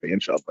for a fan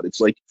shop, but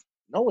it's like,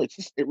 no, it's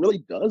just, it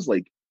really does.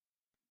 Like,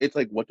 it's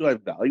like, what do I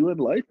value in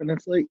life? And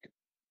it's like,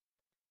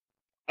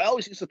 I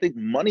always used to think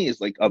money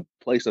is like a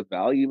place of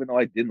value, even though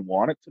I didn't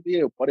want it to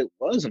be, but it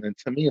was. And then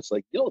to me, it's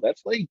like, yo,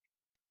 that's like,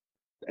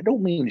 that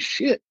don't mean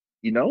shit,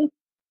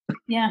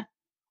 Yeah.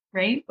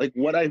 Right. Like,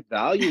 what I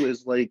value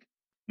is like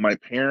my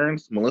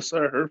parents, Melissa,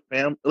 her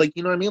family, like,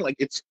 you know what I mean? Like,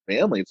 it's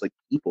family, it's like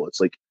people,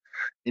 it's like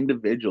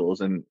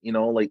individuals. And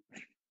like,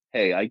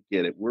 hey, I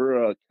get it,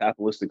 we're a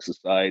capitalistic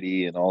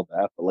society and all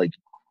that, but like,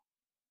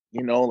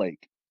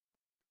 like,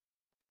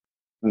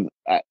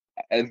 I,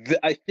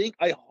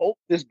 I hope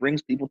this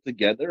brings people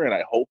together, and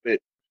I hope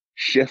it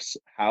shifts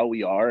how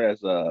we are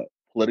as a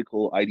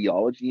political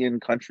ideology in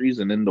countries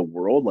and in the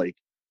world. Like,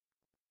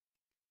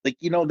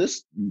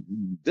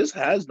 this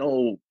has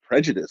no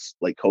prejudice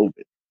like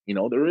COVID.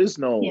 There is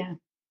no,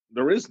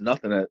 there is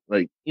nothing that,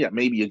 like, yeah,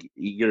 maybe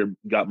you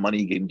got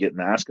money, you can get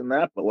masks and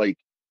that, but like,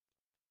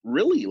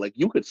 really, like,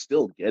 you could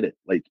still get it.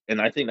 Like,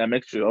 and I think that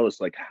makes you notice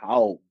like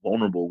how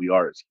vulnerable we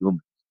are as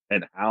humans,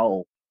 and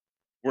how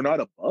we're not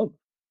above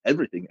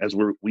everything as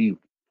we've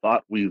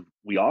thought we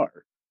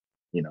are.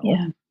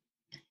 Yeah.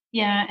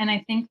 Yeah, and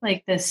I think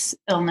like this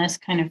illness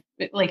kind of,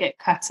 like, it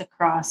cuts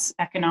across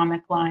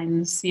economic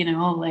lines,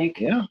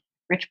 like,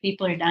 rich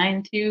people are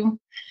dying too.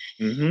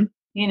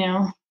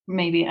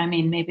 Maybe, I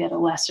mean, maybe at a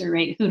lesser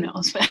rate, who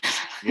knows, but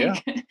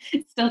like,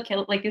 it's still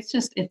kill, like, it's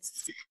just,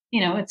 it's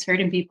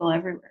hurting people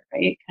everywhere,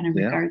 right? Kind of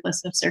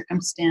regardless of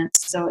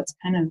circumstance. So it's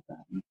kind of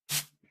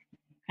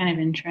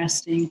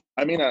interesting.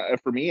 I mean,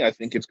 for me, I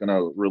think it's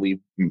gonna really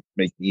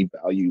make me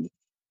value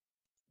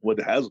what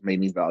has made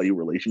me value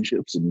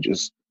relationships and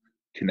just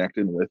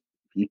connecting with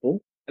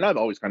people. And I've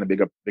always kind of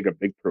big a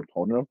big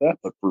proponent of that.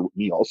 But for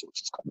me also,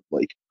 it's just kind of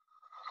like,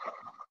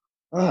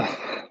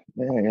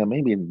 Man, yeah,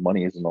 maybe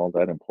money isn't all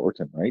that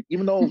important, right?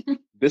 Even though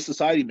this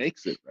society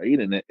makes it, right?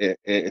 And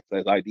it's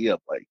that idea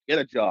of like get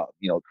a job,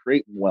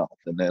 create wealth,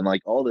 and then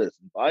like all this,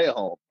 buy a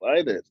home,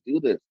 buy this, do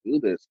this, do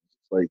this.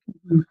 It's like,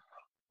 Mhm.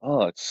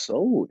 oh, it's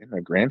so in the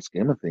grand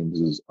scheme of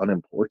things is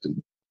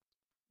unimportant.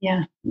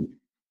 Yeah.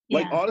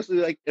 Like Yeah. honestly,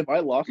 like if I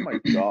lost my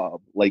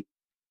job, like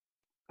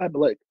I'd be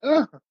like,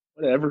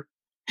 whatever,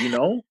 you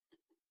know.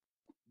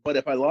 But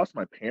if I lost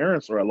my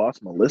parents or I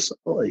lost Melissa,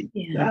 like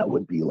Yeah. that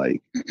would be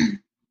like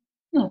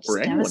No, for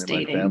just anyone in my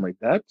devastating. family,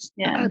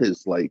 Yeah. that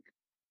is like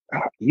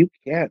you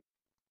can't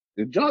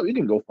the job you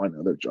can go find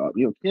another job.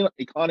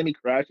 Economy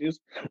crashes,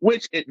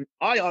 which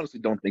I honestly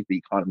don't think the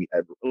economy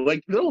ever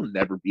like there'll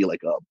never be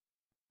like a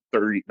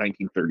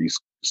 1930s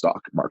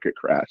stock market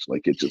crash.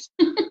 Like it just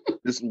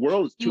this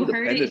world is too You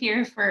heard it dependent. here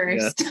Yeah.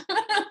 first.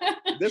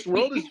 This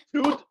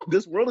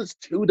world is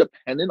too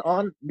dependent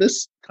on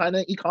this kind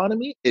of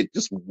economy. It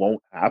just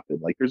won't happen.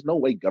 Like there's no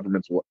way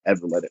governments will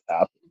ever let it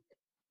happen.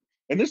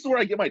 And this is where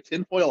I get my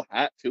tinfoil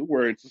hat too,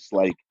 where it's just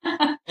like,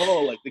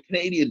 oh, like the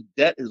Canadian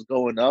debt is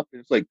going up,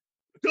 and it's like,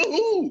 to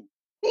who?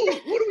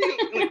 What are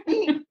we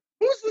like?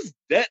 Who's this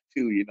debt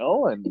to?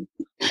 And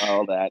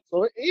all that.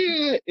 So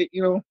yeah,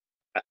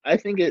 I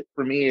think it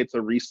for me, it's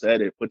a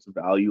reset. It puts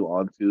value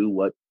onto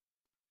what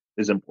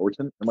is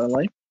important in my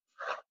life.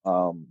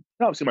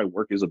 Obviously, my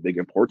work is a big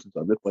importance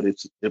of it, but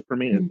for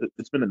me,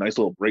 it's been a nice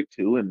little break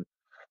too. And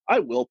I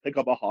will pick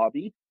up a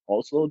hobby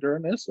also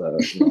during this.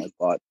 I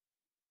bought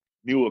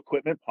new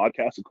equipment,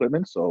 podcast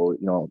equipment. So,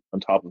 on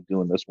top of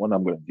doing this one,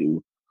 I'm going to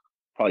do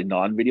probably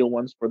non-video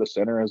ones for the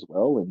center as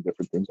well and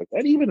different things like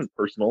that. Even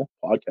personal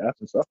podcasts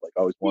and stuff. Like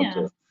I always wanted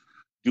Yeah. to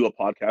do a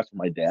podcast with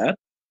my dad.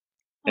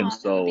 And Oh,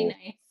 that would be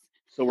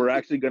so, nice. we're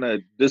actually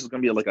this is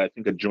going to be like, I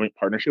think a joint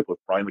partnership with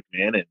Brian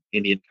McMahon and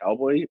Indian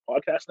Cowboy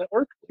Podcast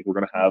Network. Like we're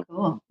going to Oh, have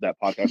cool. that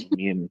podcast with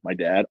me and my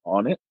dad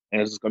on it.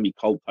 And it's going to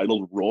be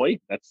titled Roy.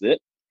 That's it.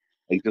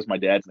 Like just my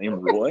dad's name,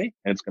 Roy,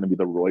 and it's going to be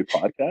the Roy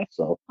podcast.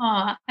 So,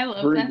 Oh, I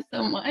love that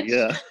so much.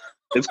 yeah,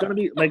 it's going to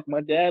be like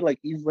my dad.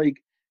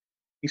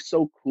 He's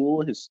so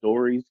cool. His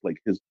stories, like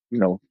his,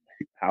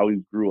 how he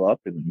grew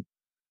up and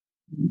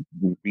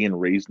being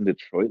raised in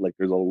Detroit. Like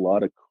there's a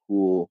lot of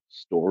cool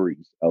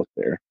stories out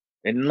there,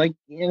 and like,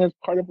 it's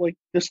part of like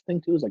this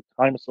thing too is like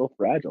time is so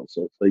fragile.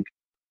 So it's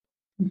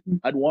like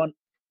I'd want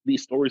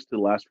these stories to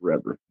last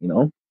forever, And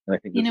I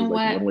think You this know is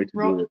like what? one way to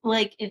do it.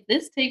 Like, if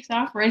this takes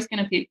off, Roy's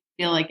going to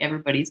feel like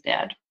everybody's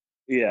dad.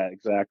 Yeah,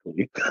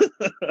 exactly.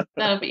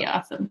 That'll be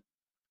awesome.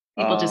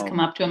 People just come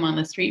up to him on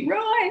the street,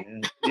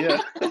 Roy.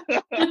 Yeah.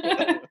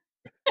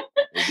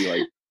 We'll be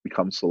like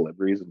become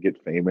celebrities and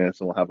get famous,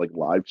 and we'll have like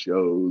live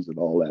shows and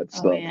all that Oh,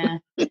 stuff. yeah.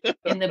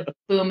 In the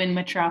booming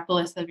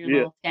metropolis of your Yeah.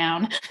 little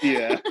town.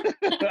 Yeah.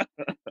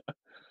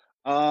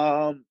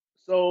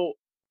 So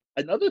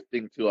another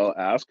thing too, I'll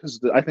ask because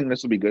I think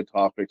this would be a good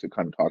topic to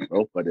kind of talk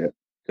about, but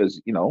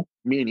because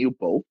me and you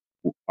both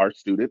are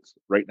students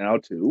right now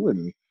too,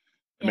 and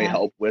it may Yeah.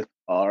 help with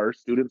our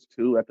students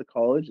too at the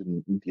college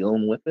and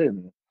dealing with it.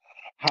 And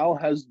how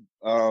has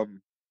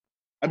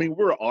I mean,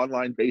 we're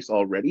online based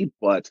already,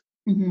 but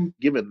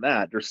given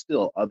that, there's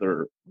still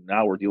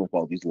now we're dealing with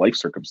all these life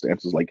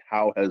circumstances. Like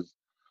how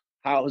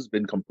has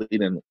been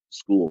completing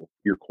school,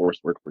 your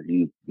coursework for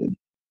you been?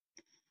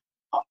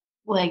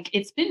 Like,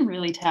 it's been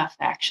really tough,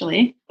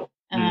 actually.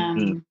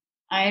 Mm-hmm.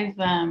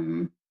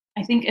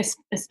 I think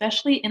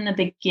especially in the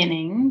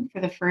beginning, for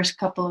the first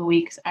couple of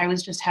weeks, I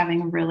was just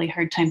having a really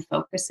hard time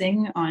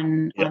focusing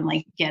on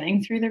like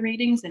getting through the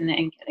readings and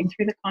getting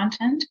through the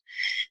content.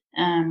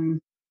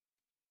 And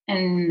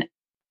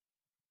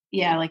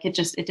yeah, like it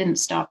didn't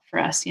stop for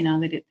us. They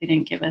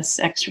didn't give us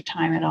extra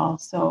time at all.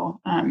 So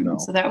No.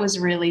 so that was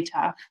really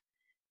tough.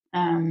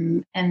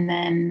 And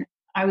then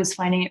I was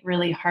finding it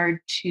really hard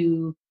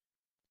to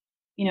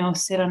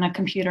sit on a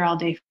computer all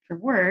day for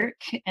work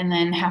and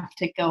then have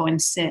to go and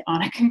sit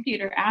on a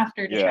computer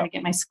after to try to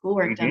get my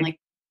schoolwork done, like,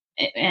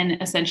 and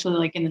essentially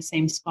like in the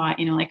same spot,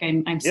 like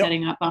I'm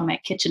setting up on my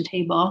kitchen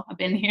table. I've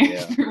been here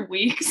for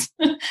weeks.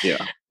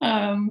 Yeah.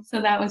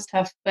 So that was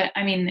tough. But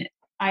I mean,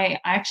 I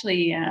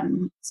actually,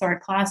 so our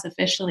class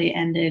officially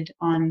ended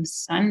on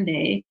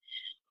Sunday,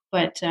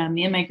 but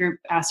me and my group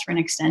asked for an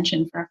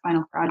extension for our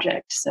final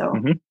project. So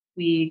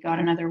we got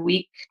another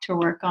week to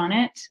work on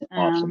it.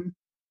 Awesome.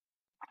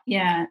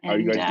 Yeah. Are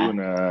you guys doing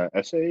an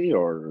essay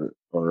or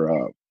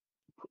no?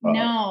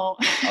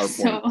 PowerPoint?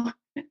 So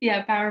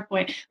yeah,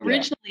 PowerPoint.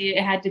 Originally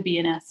it had to be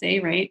an essay,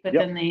 right? But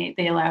then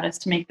they allowed us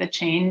to make the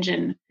change,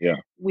 and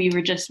we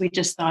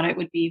just thought it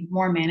would be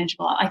more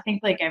manageable. I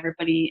think like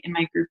everybody in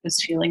my group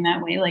was feeling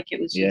that way, like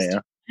it was just too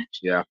much.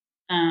 Yeah.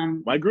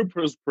 My group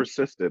was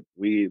persistent.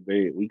 We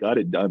got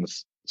it done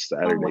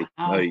Saturday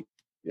night.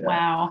 Yeah.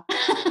 Wow.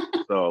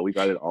 So we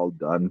got it all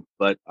done,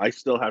 but I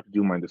still have to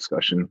do my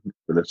discussion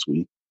for this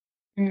week.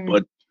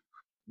 But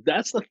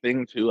that's the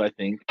thing too, I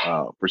think,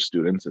 for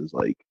students is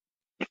like,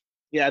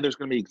 yeah, there's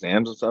going to be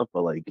exams and stuff,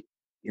 but like,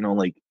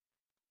 like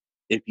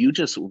if you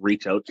just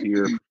reach out to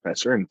your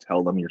professor and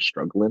tell them you're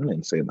struggling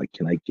and say like,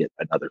 can I get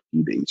another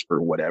few days for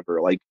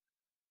whatever? Like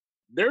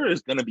there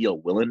is going to be a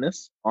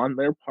willingness on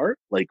their part.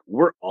 Like,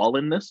 we're all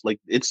in this. Like,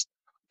 it's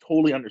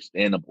totally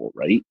understandable,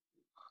 right?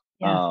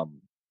 Yeah.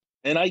 Um,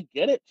 and I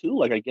get it too.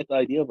 Like, I get the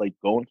idea of like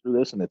going through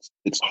this, and it's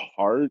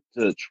hard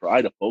to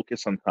try to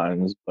focus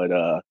sometimes, but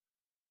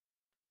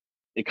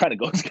it kind of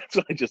goes against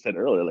what I just said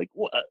earlier. Like,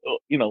 what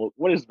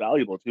what is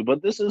valuable to?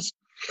 But this is,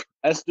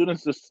 as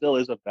students, this still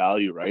is a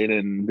value, right?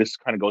 And this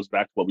kind of goes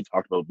back to what we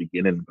talked about at the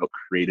beginning about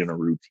creating a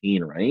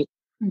routine, right?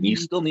 You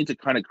Hmm. still need to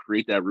kind of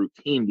create that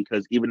routine,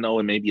 because even though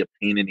it may be a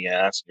pain in the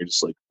ass, and you're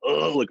just like,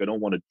 oh, like I don't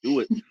want to do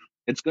it.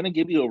 It's going to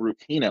give you a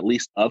routine at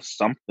least of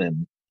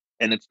something,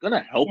 and it's going to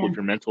help Yeah. with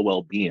your mental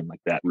well being, like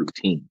that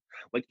routine.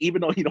 Like,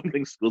 even though you don't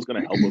think school's going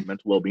to help with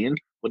mental well being,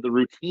 but the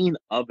routine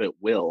of it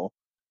will,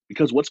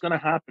 because what's going to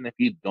happen if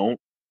you don't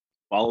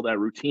follow that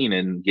routine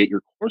and get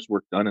your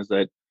coursework done is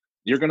that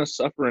you're going to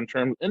suffer in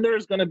terms, and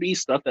there's going to be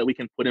stuff that we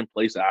can put in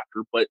place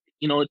after, but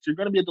you're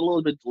going to be a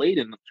little bit delayed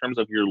in terms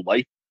of your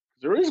life.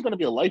 There is going to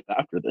be a life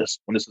after this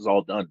when this is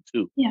all done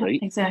too, Yeah, right?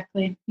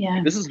 exactly. Like,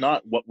 Yeah. this is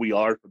not what we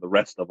are for the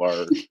rest of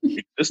our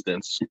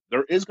existence.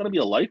 There is going to be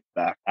a life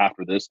back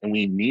after this, and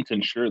we need to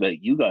ensure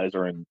that you guys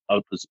are in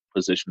a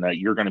position that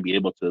you're going to be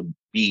able to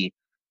be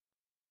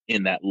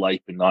in that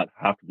life and not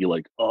have to be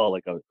like, oh,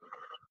 like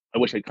I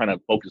wish I kind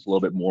of focused a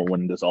little bit more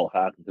when this all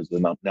happened, because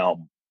then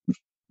now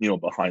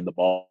behind the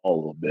ball a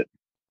little bit.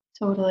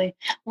 Totally.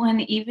 Well,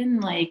 and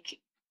even like,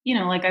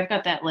 like I've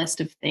got that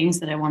list of things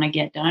that I want to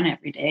get done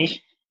every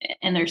day,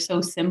 and they're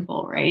so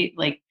simple, right?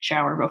 Like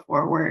shower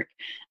before work.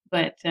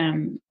 But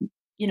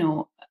you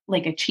know,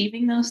 like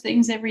achieving those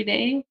things every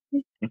day,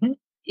 Hmm.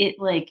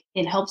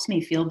 it helps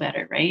me feel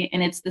better, right?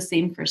 And it's the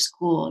same for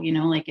school,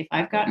 like if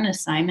I've Yeah, got an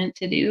assignment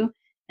to do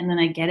and then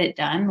I get it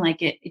done,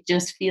 like it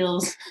just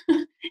feels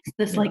it's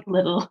this yeah, like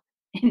little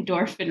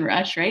endorphin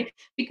rush, right?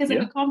 Because I've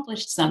yeah,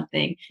 accomplished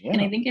something. And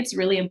yeah, I think it's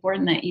really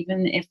important that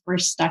even if we're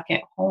stuck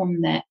at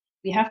home, that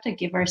we have to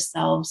give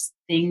ourselves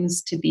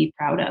things to be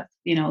proud of,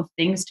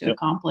 things to yep.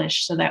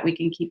 accomplish so that we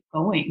can keep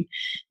going.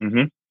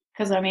 Hmm.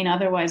 Because I mean,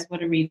 otherwise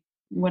what are we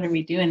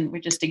doing?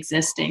 We're just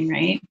existing,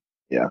 right?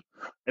 Yeah,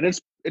 and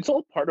it's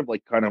all part of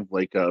like kind of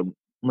like a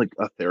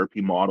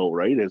therapy model,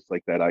 right? It's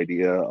like that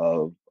idea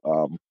of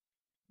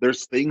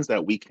there's things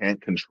that we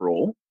can't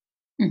control,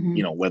 Hmm.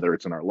 whether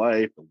it's in our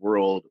life, the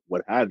world,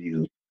 what have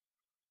you.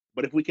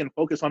 But if we can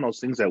focus on those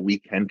things that we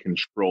can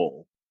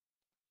control,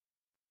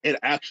 it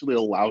actually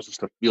allows us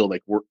to feel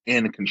like we're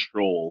in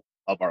control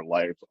of our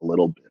lives a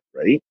little bit,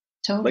 right?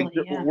 Like,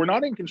 Totally. Yeah. we're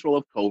not in control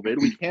of COVID.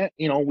 We can't,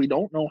 we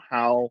don't know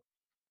how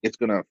it's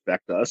going to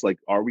affect us. Like,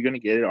 are we going to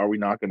get it? Are we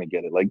not going to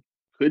get it? Like,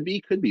 could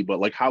be, but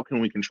like, how can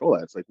we control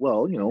that? It's like,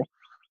 well,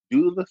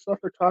 do the stuff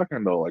they're talking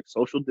about, like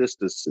social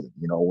distancing.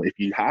 If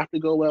you have to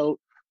go out,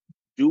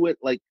 do it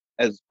like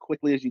as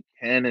quickly as you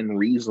can and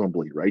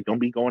reasonably, right? Don't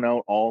be going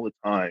out all the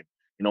time.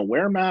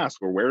 Wear a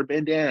mask or wear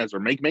bandanas or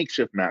make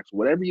makeshift masks,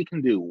 whatever you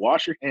can do.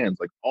 Wash your hands,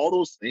 like all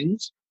those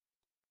things.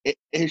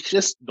 It's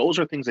just those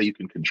are things that you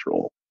can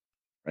control,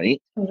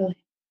 right? Totally.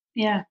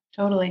 Yeah,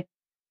 totally.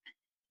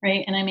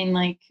 Right. And I mean,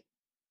 like,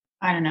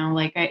 I don't know,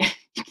 like I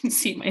you can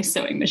see my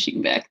sewing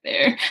machine back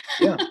there.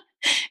 Yeah.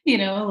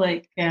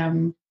 Like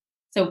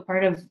so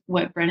part of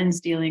what Brennan's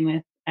dealing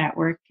with at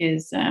work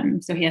is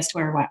so he has to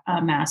wear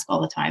a mask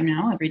all the time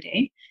now, every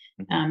day.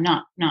 Hmm.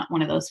 Not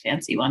one of those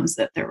fancy ones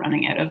that they're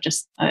running out of,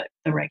 just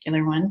the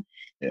regular one.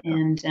 Yeah.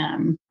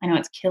 And I know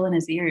it's killing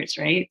his ears,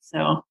 right?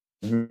 So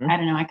Hmm. I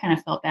don't know. I kind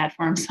of felt bad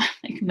for him, so I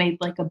like made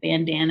like a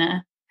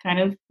bandana kind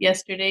of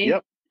yesterday,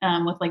 Yep.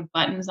 with like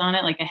buttons on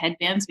it, like a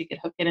headband, so we could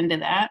hook it into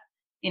that.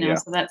 Yeah.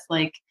 So that's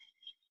like,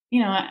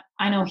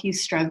 I know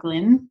he's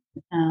struggling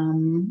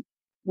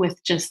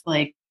with just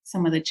like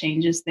some of the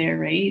changes there,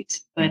 right?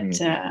 But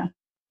Hmm.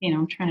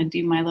 I'm trying to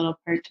do my little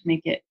part to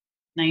make it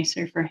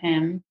nicer for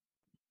him.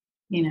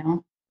 You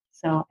know,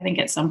 so I think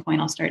at some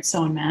point I'll start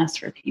sewing masks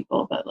for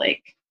people, but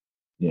like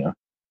Yeah.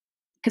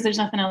 because there's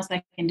nothing else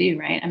I can do,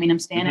 right? I mean, I'm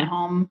staying Hmm. at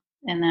home,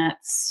 and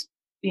that's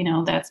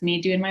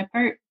me doing my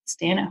part,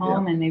 staying at Yeah.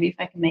 home, and maybe if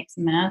I can make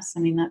some masks,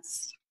 I mean,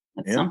 that's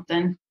Yeah.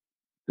 something.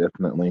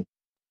 Definitely.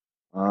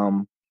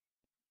 Um,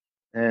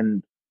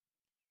 and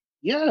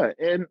yeah,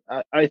 and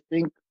I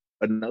think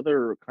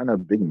another kind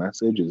of big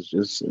message is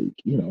just like,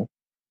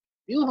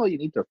 feel how you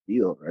need to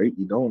feel, right?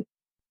 You don't,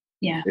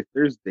 Yeah. if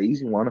there's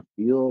days you want to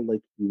feel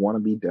like you want to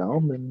be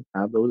down, then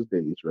have those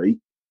days, right?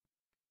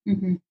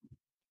 Hmm.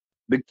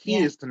 The key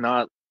Yeah. is to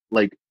not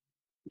like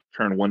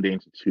turn one day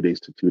into 2 days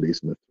to 2 days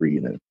into three,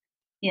 and then,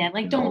 Yeah.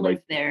 Like, don't like,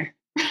 live there.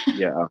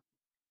 yeah,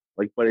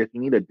 like, but if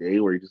you need a day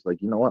where you're just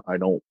like, you know what, I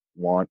don't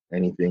want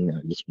anything,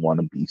 I just want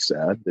to be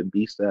sad, then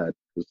be sad.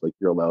 Because like,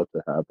 you're allowed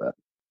to have that,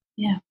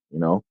 Yeah. you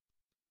know?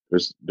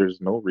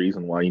 There's no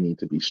reason why you need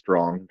to be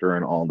strong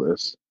during all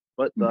this.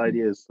 But the Hmm.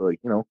 idea is to, like,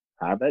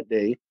 have that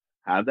day,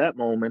 have that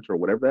moment or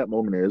whatever that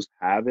moment is,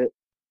 have it,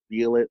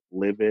 feel it,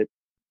 live it,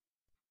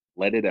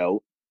 let it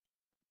out,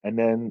 and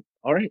then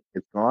all right,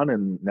 it's gone,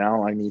 and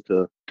now I need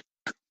to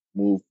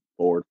move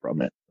forward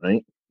from it,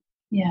 right?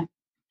 Yeah.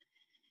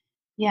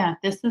 Yeah.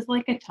 This is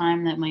like a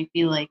time that might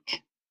be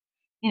like,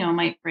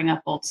 might bring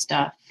up old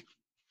stuff,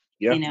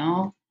 Yeah.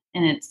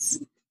 and it's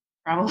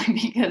probably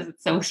because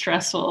it's so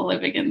stressful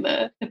living in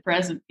the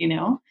present, you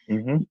know.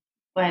 Hmm.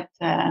 But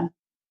I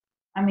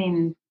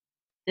mean,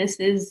 this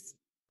is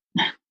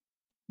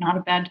not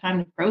a bad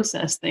time to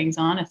process things,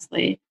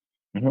 honestly,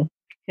 Hmm.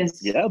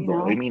 because Yeah,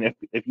 though. I mean,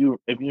 if you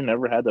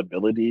never had the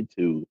ability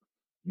to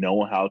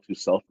know how to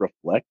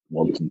self-reflect,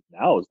 well,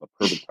 now is the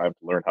perfect time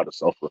to learn how to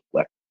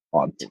self-reflect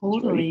on things, right?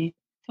 totally,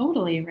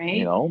 totally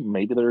right.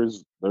 Maybe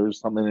there's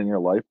something in your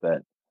life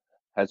that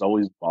has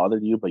always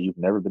bothered you, but you've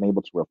never been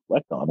able to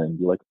reflect on it and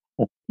be like,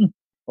 oh,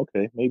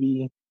 okay,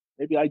 maybe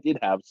I did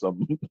have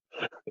some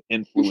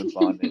influence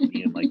on it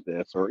being like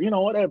this, or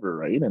whatever,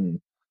 right? And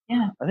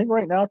Yeah, I think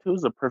right now too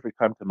is the perfect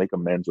time to make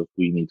amends with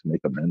who you need to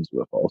make amends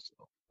with. Also,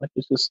 like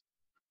this is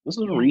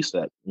a yeah,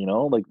 reset.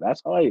 Like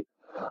that's how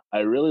I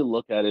really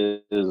look at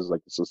it as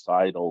like a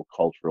societal,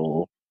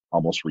 cultural,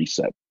 almost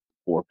reset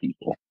for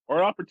people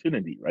or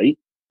opportunity, right?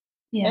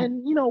 yeah,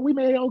 And we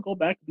may all go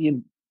back to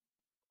being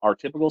our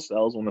typical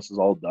selves when this is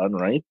all done,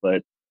 right?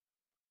 But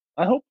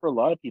I hope for a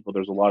lot of people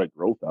there's a lot of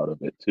growth out of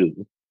it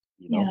too.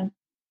 You know? yeah.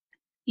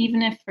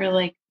 Even if for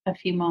like a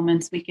few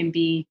moments we can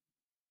be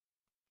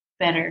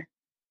better,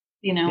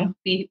 Yeah,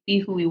 be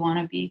who we want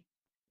to be,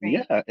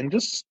 right? yeah, and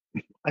just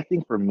I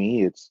think for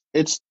me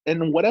it's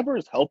and whatever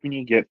is helping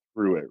you get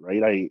through it,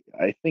 right?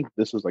 I think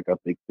this is like a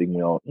big thing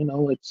we all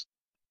it's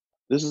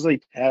this is a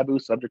taboo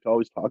subject to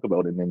always talk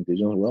about in the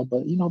indigenous world,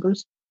 but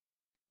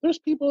there's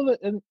people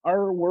that in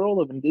our world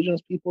of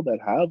indigenous people that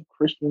have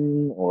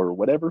Christian or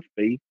whatever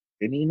faith,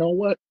 and you know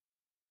what?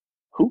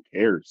 Who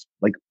cares?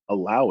 Like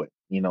allow it,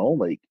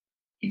 like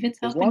If it's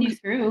as helping long you as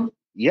through,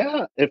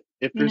 yeah, if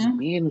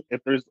you know,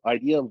 there's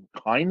idea of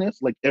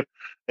kindness, like if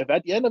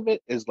at the end of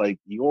it is like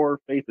your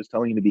faith is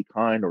telling you to be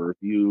kind, or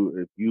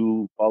if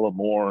you follow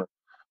more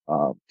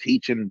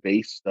teaching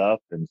based stuff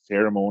and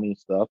ceremony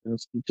stuff, and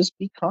just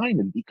be kind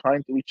and be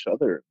kind to each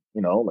other,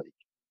 like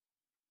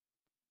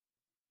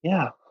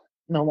yeah,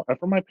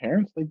 for my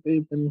parents, like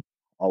they've been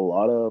a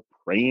lot of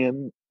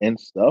praying and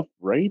stuff,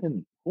 right?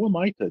 And who am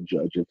I to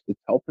judge? If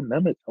it's helping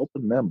them, it's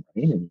helping them,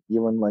 right? And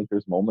even like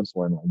there's moments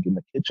when I'm in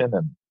the kitchen,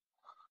 and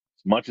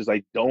as much as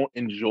I don't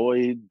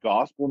enjoy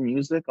gospel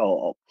music,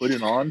 I'll put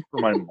it on for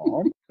my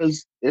mom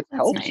because it that's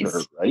helps her,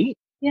 nice. right?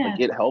 Like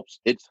Yeah,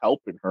 it's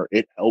helping her,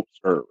 it helps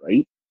her,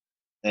 right?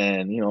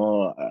 And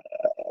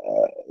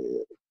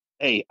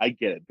hey, I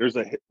get it. There's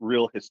a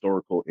real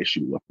historical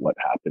issue with what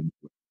happened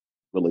with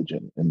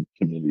religion in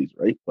communities,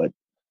 right? But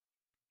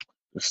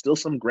there's still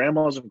some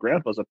grandmas and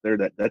grandpas up there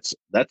that's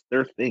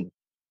their thing,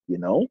 you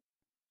know?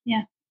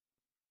 yeah,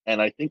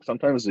 And I think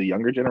sometimes the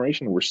younger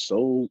generation, we're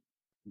so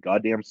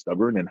goddamn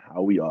stubborn in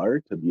how we are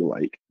to be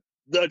like,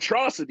 the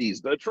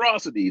atrocities, the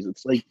atrocities.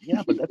 It's like,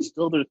 yeah, but that's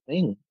still their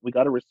thing. We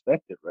got to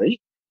respect it, right?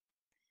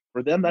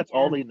 For them, that's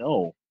all yeah. they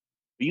know.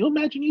 But you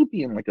imagine you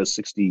being like a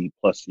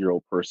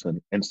 60-plus-year-old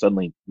person and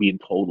suddenly being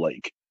told,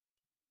 like,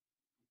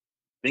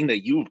 thing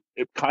that you've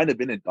kind of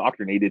been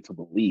indoctrinated to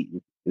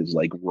believe is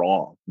like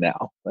wrong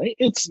now, right?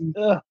 It's,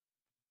 Mhm.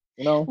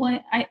 you know,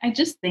 Well, I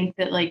just think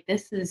that like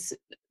this is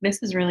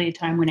really a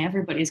time when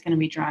everybody's going to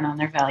be drawn on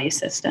their value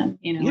system,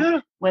 yeah,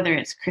 whether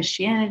it's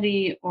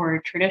Christianity or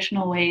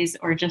traditional ways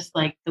or just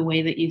like the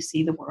way that you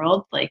see the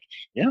world. Like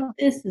yeah,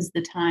 this is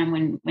the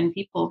time when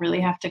people really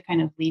have to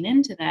kind of lean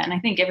into that, and I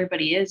think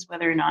everybody is,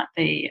 whether or not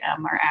they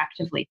are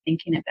actively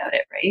thinking about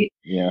it, right?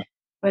 yeah.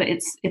 But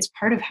it's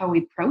part of how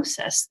we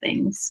process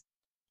things,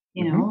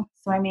 Hmm.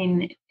 so I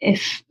mean,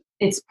 if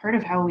it's part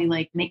of how we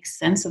like make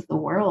sense of the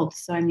world,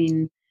 so I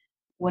mean,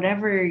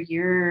 whatever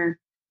your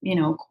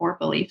core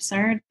beliefs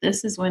are,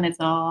 this is when it's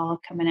all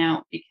coming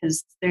out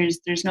because there's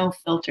no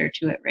filter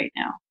to it right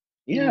now,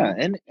 you Yeah,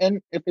 know.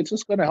 and if it's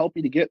just going to help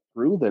you to get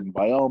through, then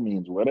by all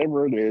means,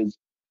 whatever it is,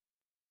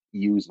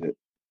 use it.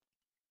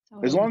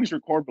 As long Totally. as your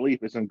core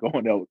belief isn't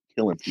going out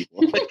killing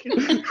people, like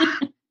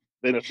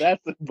then if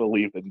that's the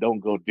belief, then don't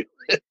go do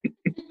it.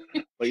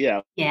 But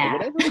yeah, Yeah.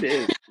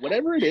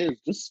 whatever it is,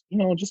 just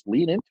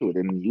lean into it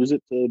and use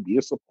it to be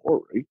a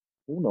support, right?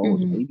 Who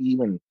knows? Hmm. Maybe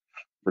even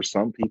for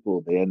some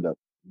people,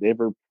 they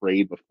ever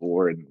prayed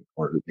before and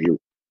or they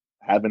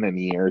haven't in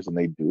years and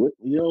they do it.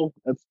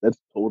 That's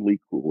totally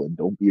cool, and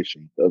don't be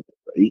ashamed of it,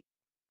 right?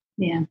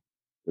 Yeah,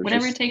 There's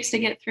whatever it just takes to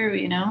get through,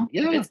 if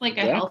yeah, it's like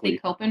a healthy exactly.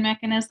 coping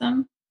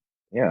mechanism,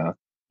 Yeah.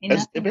 ain't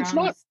As nothing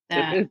wrong with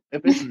that.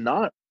 if it's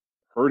not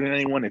hurting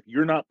anyone, if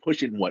you're not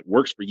pushing what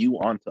works for you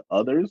onto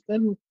others,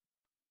 then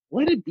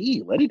let it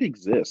be. Let it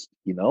exist.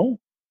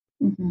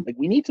 Hmm. Like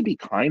we need to be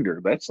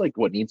kinder. That's like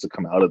what needs to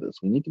come out of this.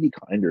 We need to be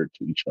kinder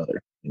to each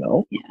other. Yeah, A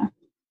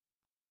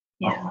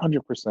yeah,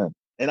 100%.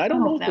 And I I don't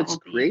know hope if that it's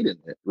will be. creating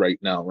it right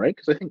now, right?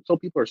 Because I think some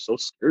people are so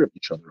scared of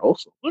each other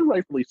also. And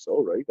rightfully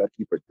so, right? Gotta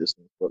keep our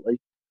distance. But like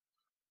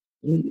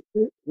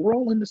we're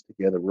all in this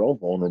together. We're all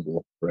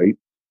vulnerable, right?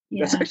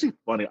 That's Yeah. actually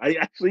funny.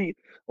 I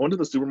went to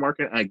the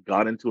supermarket and I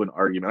got into an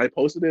argument. I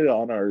posted it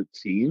on our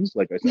teams.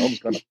 Like I said, I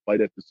almost got in a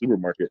fight at the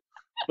supermarket.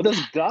 But this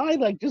guy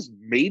like just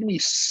made me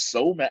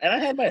so mad. And I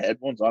had my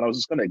headphones on. I was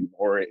just gonna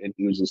ignore it. And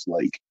he was just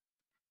like,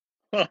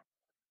 huh,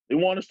 they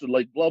want us to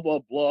like blah blah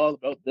blah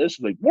about this.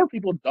 Like more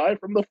people die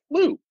from the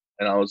flu.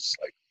 And I was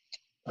like,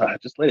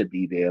 just let it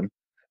be, Dan.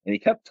 And he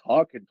kept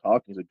talking.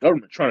 He's like,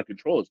 government trying to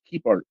control us,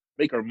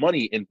 make our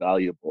money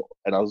invaluable.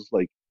 And I was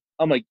like,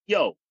 I'm like,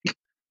 yo,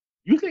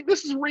 you think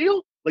this is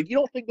real? Like, you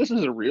don't think this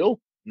is real?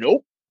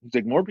 Nope. He's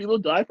like, more people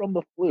die from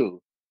the flu.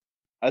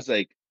 I was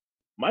like,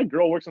 my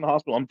girl works in the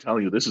hospital. I'm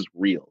telling you, this is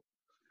real.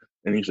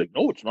 And he's like,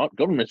 no, it's not.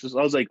 Government's just.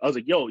 I was like,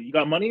 yo, you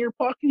got money in your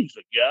pocket? He's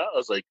like, yeah. I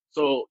was like,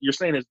 so you're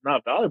saying it's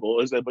not valuable?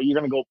 Is that, but you're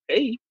gonna go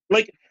pay?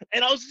 Like,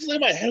 and I was just in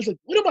my head, I was like,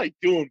 what am I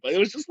doing? But it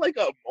was just like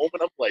a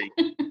moment of like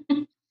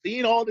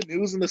seeing all the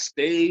news in the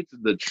States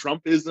and the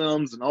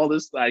Trumpisms and all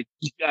this. Like,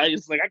 I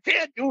just like, I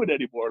can't do it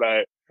anymore.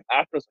 And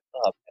after I was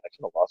like, oh man, I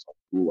should have lost my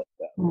cool like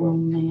that. Oh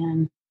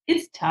man,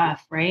 it's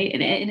tough, right?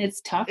 And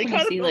it's tough It when you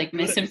kind of see felt like good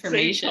at the same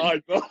misinformation.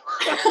 time, though.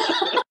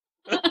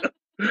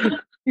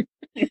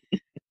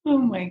 Oh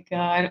my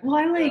God.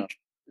 Well,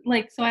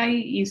 Yeah. so I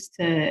used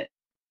to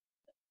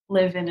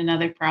live in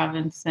another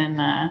province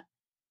and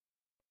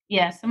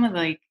yeah, some of the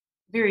like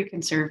very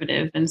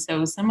conservative. And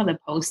so some of the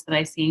posts that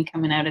I seen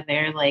coming out of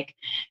there, like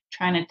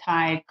trying to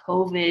tie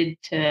COVID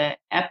to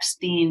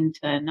Epstein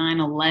to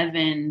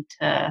 9/11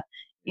 to,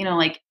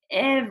 like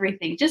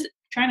everything, just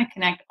trying to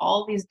connect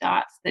all these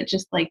dots that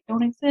just like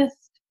don't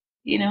exist,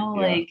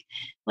 Yeah.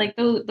 like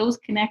those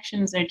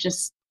connections are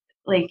just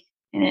like,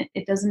 and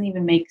it doesn't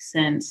even make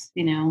sense,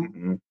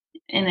 Mm-hmm.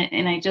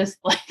 and I just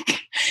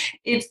like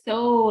it's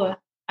so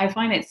I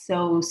find it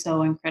so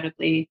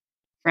incredibly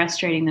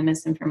frustrating the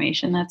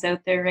misinformation that's out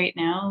there right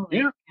now.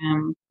 Like,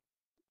 Yeah.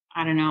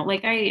 I don't know,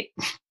 like I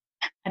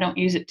don't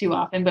use it too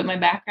often, but my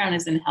background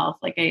is in health.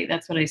 Like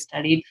that's what I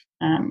studied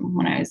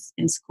when I was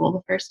in school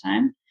the first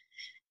time.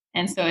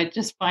 And so I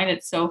just find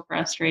it so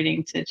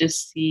frustrating to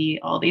just see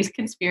all these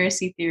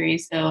conspiracy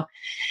theories. So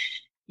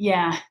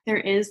yeah, there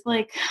is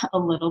like a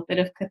little bit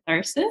of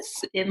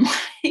catharsis in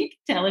like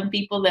telling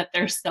people that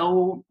they're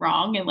so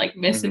wrong and like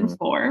Mm-hmm.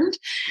 misinformed.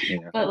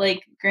 Yeah. But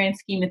like grand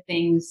scheme of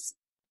things,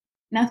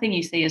 nothing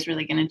you say is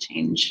really going to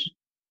change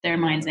their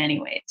minds Yeah.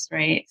 anyways,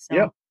 right?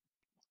 Yep. So,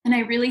 and I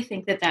really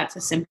think that that's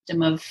a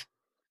symptom of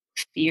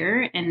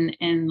fear and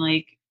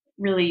like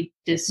really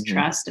Mm-hmm.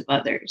 distrust of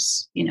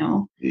others.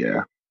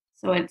 Yeah.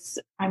 So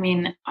I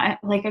mean,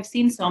 I've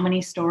seen so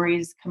many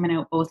stories coming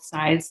out both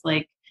sides,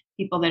 like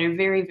people that are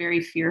very,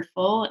 very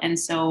fearful. And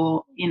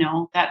so,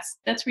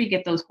 that's where you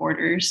get those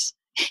hoarders,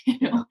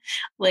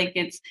 like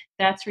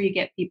that's where you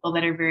get people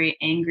that are very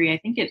angry. I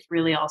think it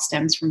really all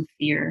stems from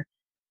fear.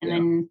 And Yeah.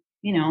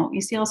 then,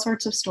 you see all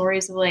sorts of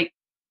stories of like,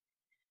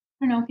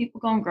 I don't know, people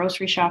going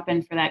grocery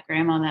shopping for that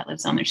grandma that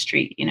lives on their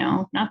street,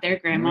 not their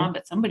Mm-hmm. grandma,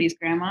 but somebody's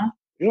grandma,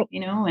 Yep.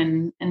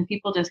 and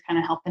people just kind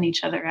of helping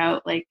each other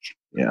out. Like,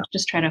 Yeah.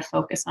 just try to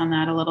focus on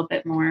that a little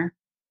bit more.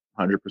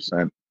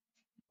 100%.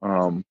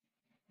 Um,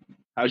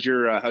 how's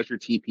your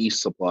TP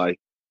supply?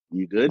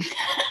 You good?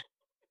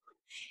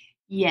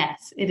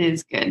 Yes, it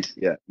is good.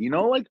 Yeah.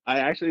 Like I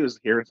actually was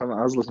hearing something.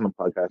 I was listening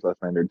to a podcast last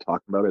night. They're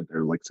talking about it.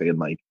 They're like saying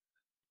like,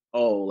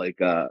 oh, like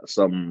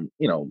some,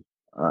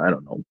 I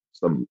don't know,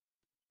 some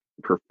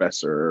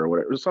professor or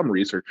whatever, some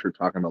researcher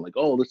talking about like,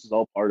 oh, this is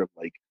all part of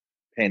like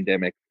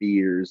pandemic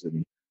fears,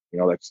 and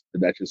that's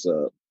just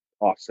a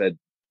offset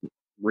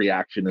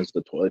reaction is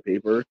the toilet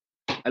paper.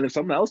 And then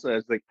someone else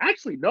says like,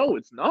 actually, no,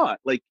 it's not.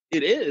 Like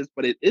it is,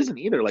 but it isn't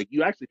either. Like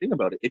you actually think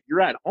about it. If you're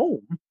at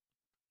home,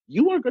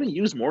 you are going to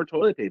use more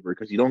toilet paper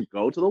because you don't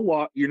go to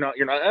the You're not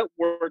at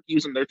work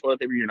using their toilet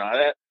paper. You're not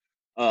at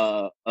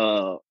uh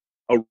uh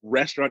a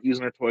restaurant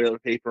using their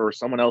toilet paper or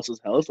someone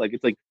else's house. Like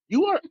it's like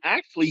you are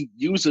actually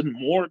using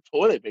more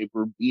toilet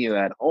paper being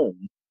at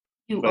home.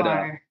 You But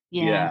are.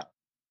 Yeah. yeah. So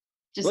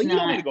Just like you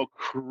don't need not. to go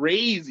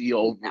crazy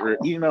over it,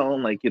 No.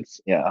 like it's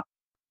yeah.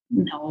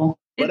 No.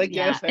 But I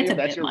Yeah, guess hey, it's a if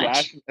that's bit your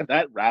much. if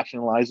that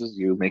rationalizes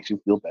you, makes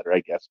you feel better, I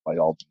guess by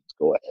all means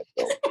go ahead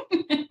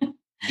though.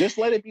 Just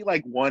let it be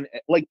like 10%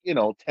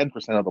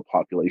 of the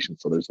population,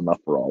 so there's enough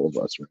for all of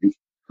us, right?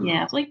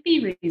 Yeah, like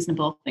be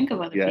reasonable. Think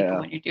of other people Yeah,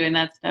 when you're doing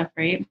that stuff,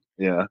 right?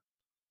 yeah.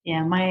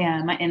 Yeah,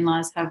 my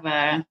in-laws have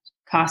a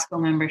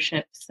Costco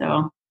membership.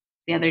 So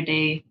the other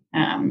day,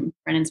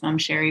 Brennan's mom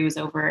Sherry was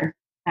over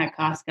at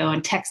Costco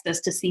and texted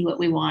us to see what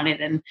we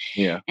wanted,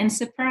 Yeah. and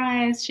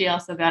surprise, she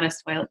also got us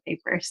toilet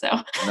paper. So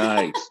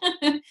Nice.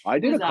 it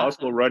was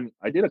awesome.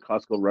 I did a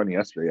Costco run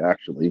yesterday,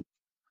 actually.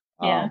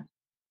 Yeah. Um,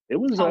 it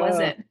was How was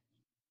it?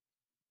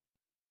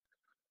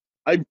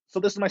 I so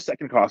this is my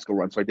second Costco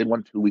run. So I did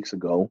one 2 weeks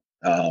ago,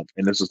 and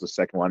this is the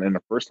second one. And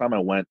the first time I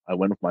went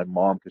with my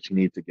mom because she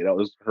needed to get out.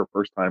 This was her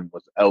first time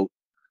was out,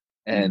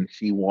 Mm. and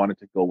she wanted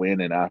to go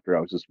in. And after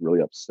I was just really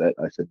upset.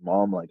 I said,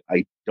 "Mom, like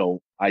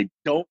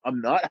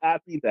I'm not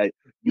happy that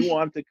you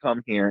want to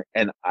come here."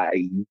 And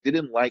I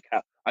didn't like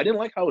how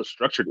it was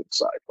structured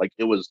inside. Like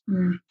it was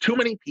Mm. too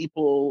many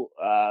people.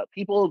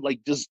 People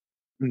like just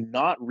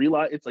not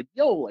realize it's like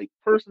yo, like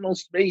personal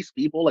space.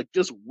 People like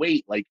just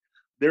wait, like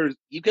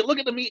you can look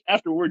at the meat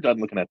after we're done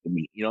looking at the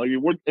meat.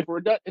 If we're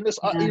done in this,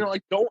 Yeah.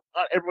 like don't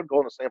not everyone go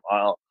in the same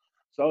aisle.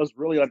 So I was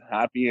really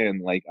unhappy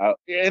and like,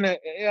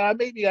 yeah,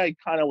 maybe I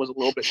kind of was a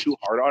little bit too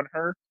hard on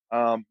her.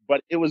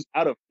 But it was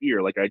out of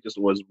fear. Like I just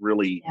was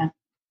really, Yeah.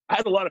 I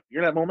had a lot of fear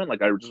in that moment.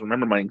 Like I just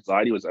remember my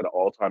anxiety was at an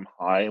all-time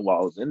high while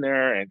I was in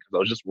there, and because I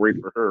was just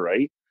worried for her,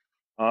 right?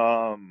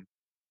 Um,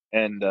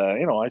 and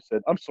I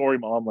said, "I'm sorry,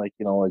 mom. Like,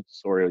 like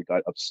sorry I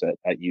got upset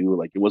at you.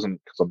 Like it wasn't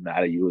because I'm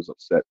mad at you. I was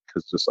upset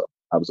because just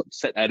I was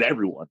upset at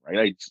everyone,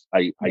 right?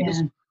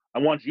 Yeah. I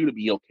want you to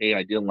be okay.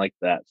 I didn't like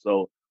that.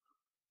 So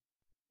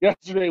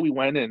yesterday we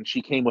went and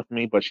she came with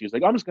me, but she's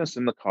like, I'm just gonna sit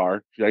in the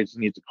car. I just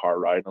needs a car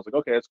ride. And I was like,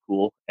 okay, that's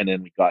cool. And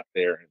then we got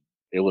there and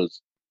it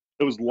was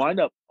lined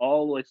up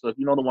all the way. So if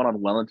you know the one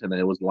on Wellington,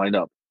 it was lined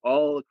up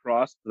all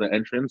across the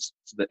entrance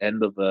to the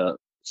end of the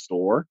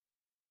store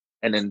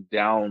and then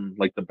down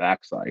like the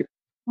backside.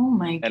 Oh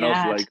my And I was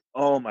God. like,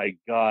 oh my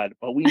God,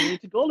 but we needed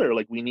to go there.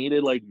 Like we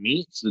needed like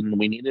meats and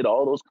we needed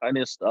all those kind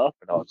of stuff.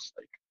 And I was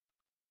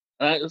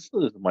like, this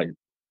is my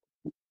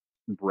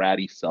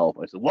bratty self.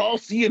 I said, well, I'll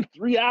see you in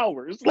 3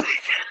 hours. Like,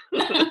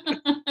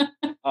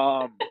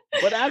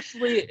 but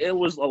actually it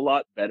was a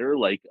lot better.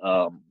 Like,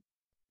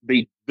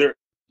 they're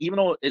even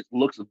though it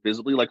looks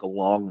visibly like a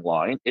long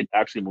line, it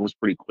actually moves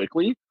pretty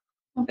quickly,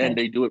 and Okay.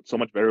 they do it so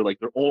much better. Like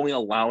they're only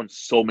allowing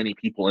so many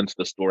people into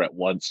the store at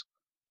once.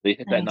 They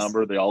hit that Nice.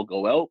 number, they all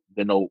go out,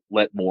 then they'll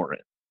let more in.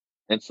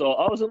 And so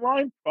I was in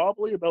line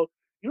probably about,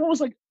 it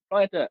was like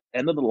probably at the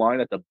end of the line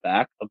at the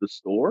back of the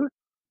store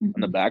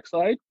on the Hmm.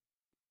 backside,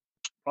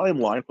 probably in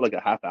line for like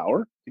a half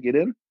hour to get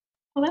in.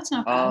 Well, that's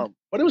not bad.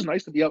 But it was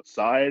nice to be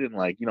outside and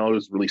like, it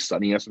was really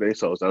sunny yesterday,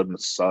 so I was out in the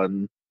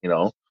sun,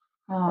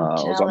 Oh,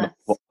 I jealous.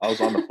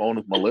 was on the phone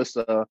with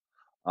Melissa,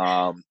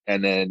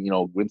 and then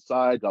went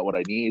inside, got what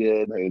I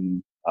needed,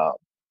 and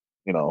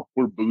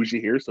we're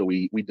bougie here, so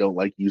we don't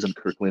like using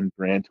Kirkland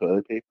brand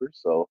toilet paper.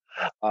 So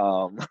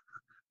um,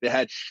 they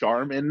had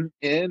Charmin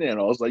in, and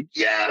I was like,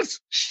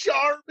 yes,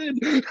 Charmin.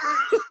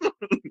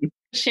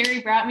 Sherry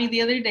brought me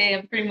the other day.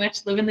 I'm pretty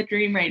much living the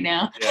dream right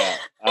now.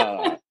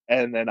 Yeah.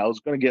 And then I was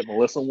gonna get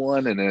Melissa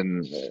one,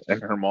 and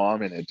her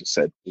mom, and it just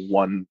said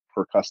one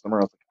per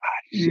customer. I was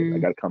like, shit, I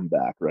Mm, gotta come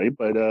back, right?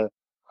 But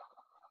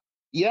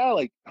yeah,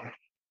 like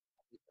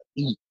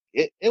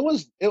it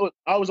was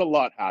I was a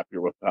lot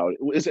happier with how it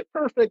is. It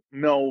perfect?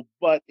 No,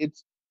 but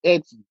it's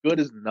good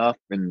as enough.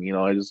 And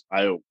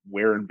I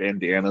wearing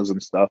bandanas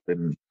and stuff,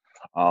 and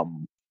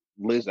um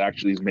Liz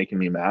actually is making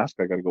me a mask.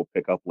 I gotta go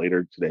pick up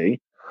later today.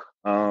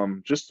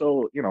 Just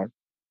so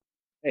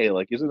hey,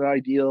 like, is it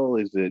ideal?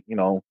 Is it,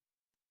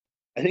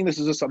 I think this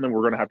is just something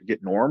we're gonna have to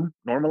get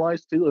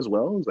normalized to as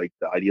well, is like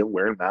the idea of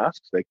wearing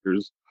masks. Like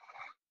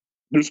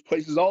there's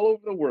places all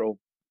over the world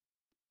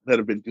that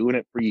have been doing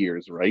it for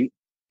years, right?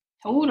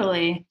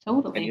 totally. And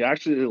you Totally.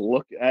 actually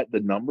look at the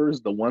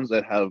numbers, the ones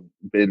that have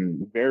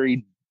been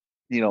very,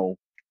 you know,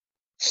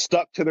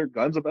 stuck to their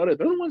guns about it,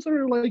 they're the ones that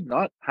are like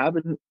not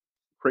having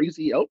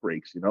crazy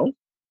outbreaks.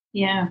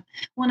 Yeah.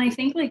 Well, and I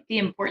think like the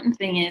important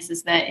thing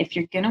is that if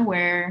you're gonna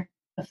wear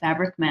a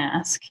fabric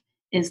mask,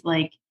 is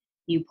like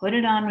you put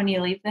it on when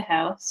you leave the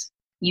house,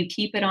 you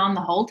keep it on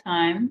the whole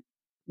time.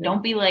 Yeah,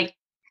 Don't be like,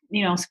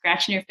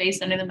 scratching your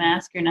face under the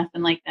mask or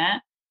nothing like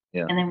that.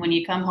 yeah, And then when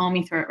you come home,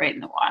 you throw it right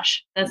in the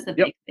wash. That's the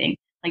yep, big thing.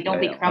 Like, don't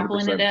yeah, be yeah, hundred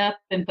crumpling it percent, up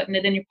and putting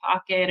it in your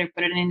pocket or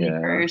put it in your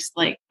yeah, purse.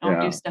 Like, don't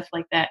do yeah, stuff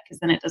like that because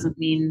then it doesn't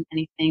mean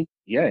anything,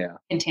 yeah, yeah,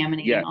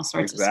 contaminating yeah, all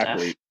sorts of stuff.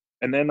 exactly.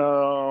 And then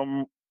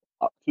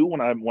too,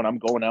 when I'm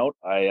going out,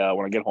 I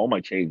when I get home, I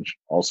change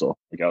also,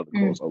 like, out of the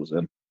Mm, clothes I was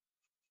in,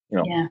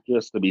 yeah.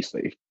 just to be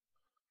safe.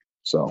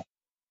 So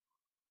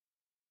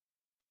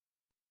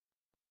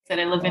Said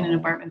I live in an um,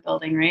 apartment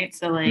building, right?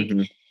 So like,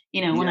 mhm,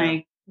 when yeah.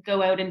 I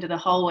go out into the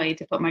hallway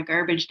to put my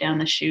garbage down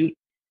the chute,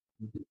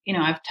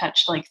 I've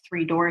touched like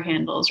 3 door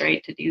handles,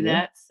 right, to do Yeah,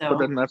 that. but So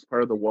then that's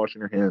part of the washing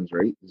your hands,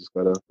 right? You just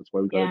gotta. That's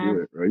why we gotta yeah. do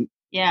it, right?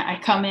 Yeah,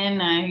 I come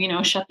in,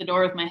 I, shut the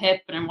door with my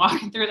hip and I'm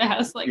walking through the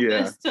house like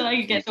Yeah, this till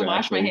I get to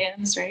wash my exactly.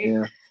 hands, right?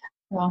 Yeah,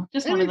 Well,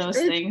 just and one of it's those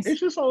it's things. it's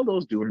just all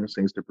those doing those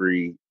things to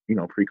be,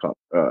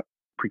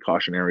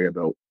 precautionary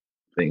about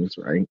things,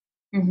 right?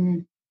 Hmm.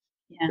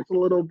 Yeah. It's a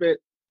little bit.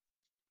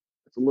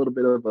 It's a little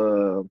bit of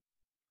a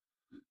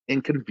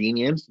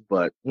inconvenience,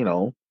 but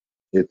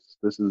it's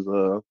this is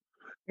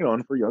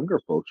and for younger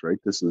folks, right?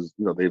 This is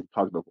they've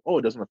talked about, oh,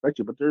 it doesn't affect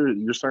you, but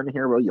you're starting to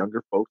hear about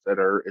younger folks that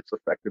are it's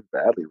affected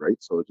badly, right?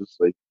 So it's just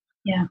like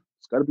Yeah.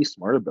 it's got to be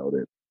smart about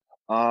it.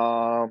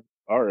 All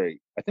right.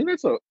 I think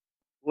that's a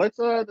let's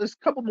there's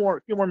a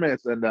few more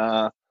minutes, and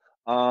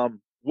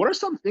what are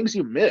some things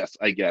you miss,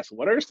 I guess?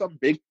 What are some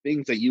big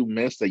things that you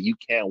miss that you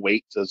can't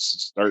wait to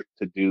start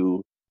to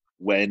do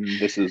when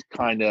this is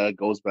kind of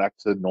goes back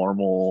to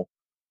normal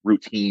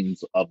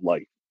routines of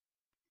life?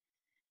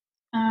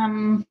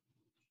 Um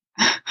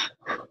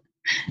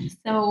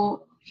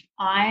so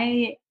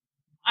I'm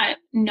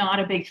not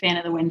a big fan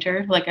of the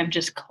winter. Like I'm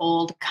just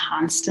cold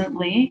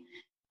constantly.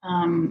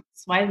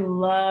 So I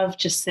love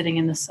just sitting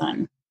in the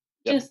sun.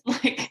 Yep. Just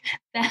like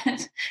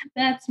that,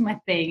 that's my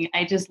thing.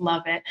 I just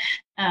love it.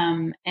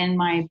 And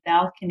my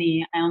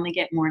balcony, I only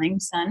get morning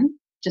sun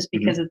just Hmm.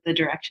 because of the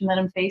direction that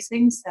I'm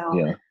facing. So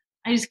Yeah.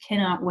 I just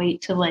cannot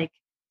wait to like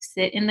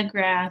sit in the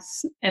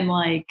grass and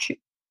like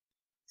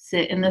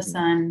sit in the Hmm.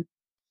 sun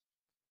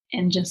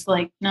and just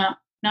like not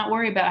not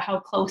worry about how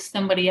close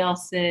somebody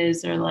else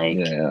is or like,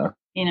 Yeah.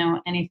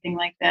 anything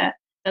like that.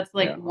 That's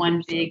like Yeah.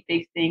 one 100%.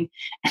 big thing.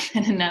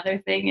 And then another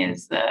thing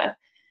is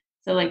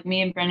so like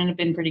me and Brennan have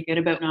been pretty good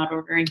about not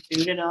ordering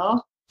food at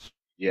all.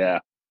 Yeah.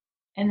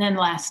 And then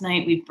last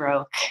night we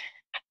broke.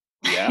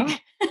 Yeah.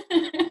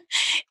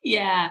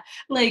 Yeah.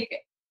 Like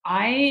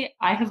I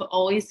have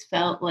always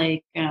felt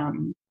like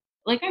I'm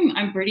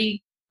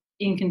pretty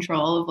in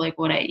control of like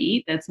what I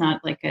eat. That's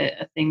not like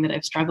a thing that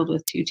I've struggled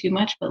with too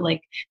much. But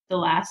like the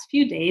last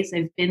few days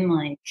I've been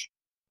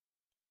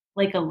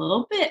like a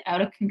little bit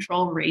out of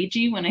control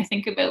ragey when I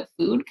think about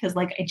food because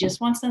like I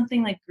just want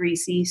something like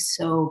greasy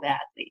so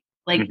badly.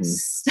 Like Hmm.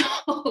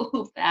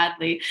 so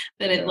badly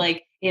that it Yeah.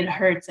 like it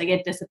hurts. I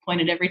get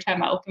disappointed every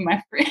time I open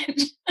my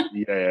fridge.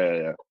 Yeah. Yeah.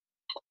 Yeah.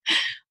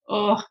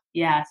 Oh,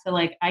 yeah. So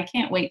like I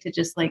can't wait to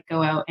just like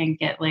go out and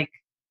get like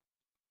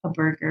a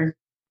burger,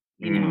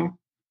 you Mm. know. 'Cause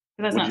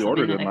that's What'd not you something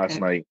order that then I last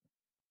cook. night?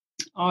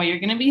 Oh, you're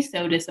gonna be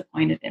so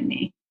disappointed in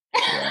me.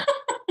 Yeah.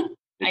 If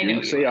I know you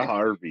you say a are.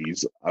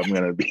 Harvey's, I'm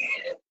gonna be.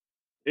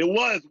 It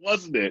was,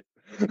 wasn't it?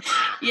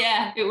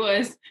 Yeah, it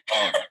was.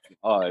 Oh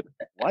God!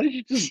 Why did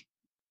you just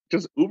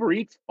Uber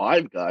Eats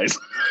Five Guys?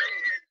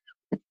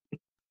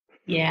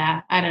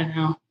 Yeah, I don't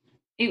know.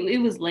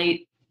 It was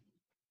late.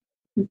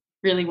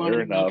 Really wanted Fair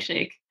a enough.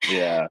 milkshake.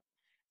 Yeah,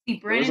 See,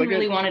 there was Brennan like a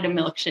really wanted a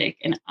milkshake,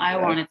 and I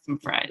yeah. wanted some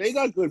They fries.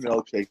 got good So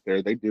milkshakes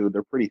there. They do.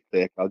 They're pretty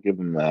thick. I'll give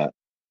them that.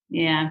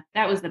 yeah,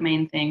 that was the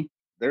main thing.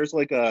 There's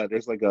like a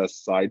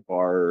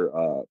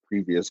sidebar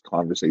previous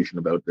conversation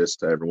about this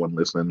to everyone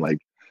listening. Like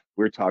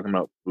we're talking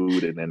about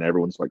food, and then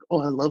everyone's like, "Oh,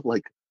 I love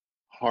like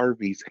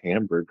Harvey's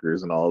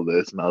hamburgers and all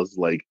this," and I was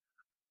like,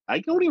 I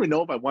don't even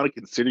know if I want to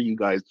consider you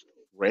guys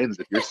friends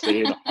if you're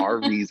saying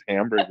Harvey's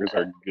hamburgers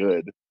are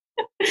good.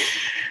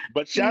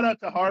 But shout Oh, out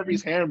to man.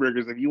 Harvey's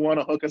hamburgers if you want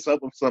to hook us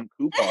up with some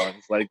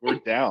coupons. Like we're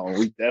down.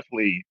 We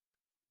definitely.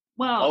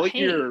 Well, I'll eat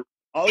hey, your.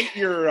 I'll eat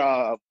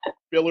your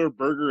filler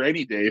burger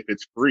any day if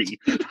it's free.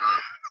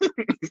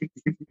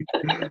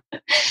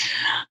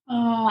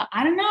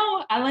 I don't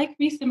know. I like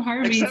me some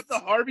Except the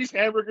Harveys. Harvey's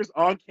hamburgers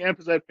on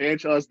campus at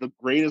Fanshawe is the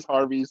greatest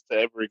Harvey's to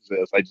ever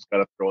exist. I just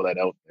gotta throw that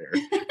out there,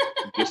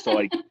 just so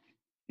like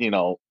you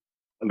know,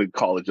 the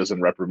college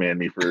doesn't reprimand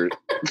me for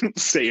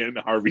saying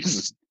Harvey's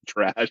is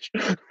trash.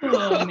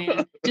 Oh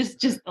man,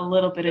 just a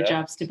little bit of Yeah.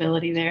 job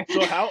stability there.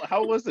 So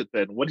how was it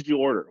then? What did you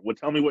order?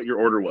 Tell me what your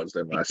order was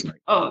then last night.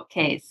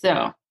 Okay,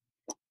 so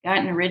got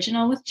an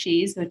original with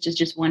cheese, which is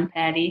just one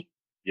patty,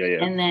 Yeah,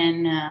 yeah, and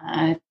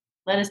then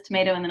lettuce,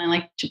 tomato, and then I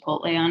like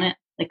chipotle on it,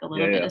 like a yeah,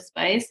 little bit yeah. of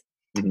spice,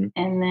 Hmm.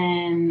 and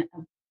then a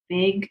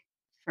big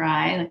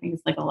fry. I think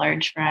it's like a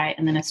large fry,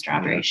 and then a Yeah,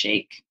 strawberry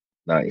shake.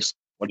 nice.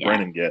 What Yeah,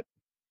 Brennan get?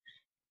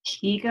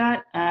 he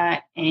got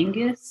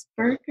Angus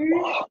burger.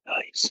 Oh,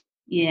 nice.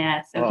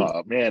 Yeah, so he.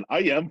 Oh man, I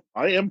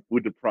am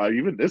food deprived.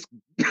 Even this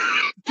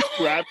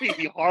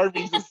crappy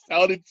Harvey's just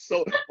sounded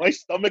so. My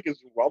stomach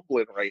is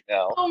rumbling right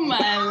now. Oh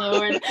my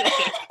lord.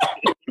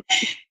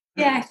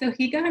 Yeah, so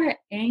he got an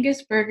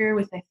Angus burger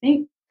with I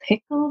think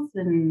pickles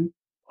and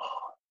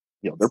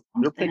Their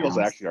something pickles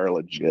else. actually are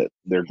legit.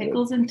 They're good.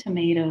 Pickles and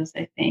tomatoes,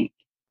 I think,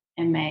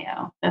 and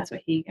mayo. That's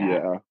what he got.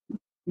 Yeah,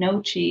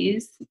 No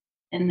cheese.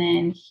 And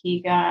then he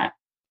got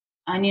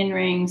onion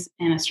rings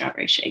and a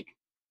strawberry shake.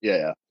 yeah,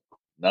 yeah.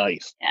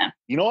 Nice. Yeah.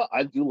 You know what?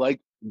 I do like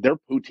their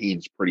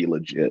poutine's pretty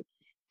legit.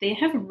 They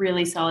have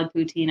really solid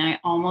poutine. I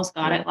almost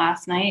got Yeah. it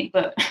last night,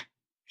 but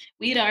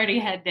we'd already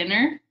had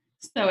dinner.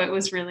 So it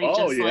was really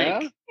Oh just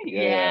like,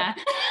 yeah,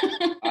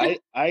 yeah.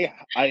 yeah.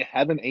 I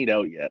haven't ate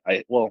out yet. I'm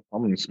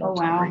in a Oh, small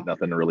town, right? wow.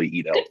 Nothing to really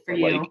eat out. Good for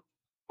But like,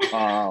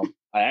 you.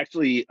 I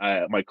actually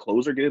my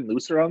clothes are getting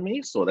looser on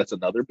me, so that's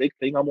another big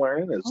thing I'm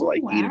learning is Oh,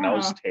 like eating out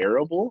is wow.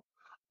 terrible.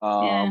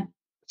 Yeah.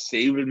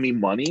 Saving me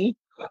money.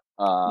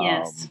 Um,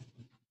 Yes.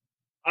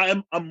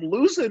 I'm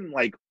losing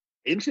like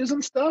inches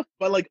and stuff,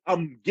 but like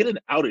I'm getting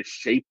out of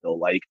shape though.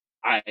 Like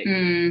I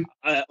Mm,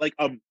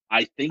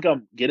 I think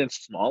I'm getting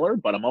smaller,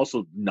 but I'm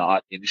also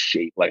not in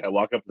shape. Like I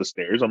walk up the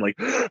stairs, I'm like,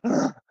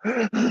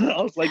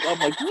 I'm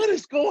like, what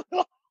is going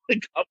on?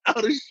 Like I'm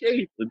out of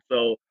shape, and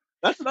so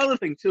that's another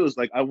thing too. Is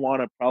like I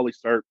want to probably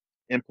start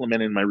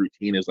implementing my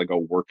routine as like a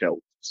workout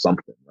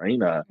something, right?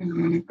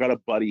 mhm. Got a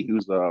buddy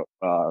who's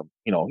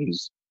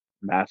he's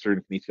master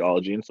in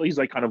kinesiology, and so he's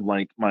like kind of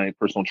like my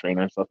personal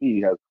trainer and stuff.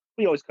 He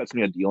always cuts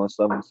me a deal and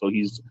stuff, and so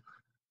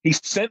he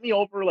sent me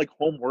over like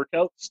home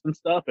workouts and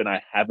stuff, and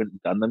I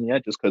haven't done them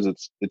yet just because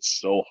it's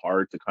so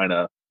hard to kind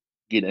of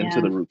get into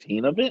Yeah. the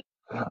routine of it.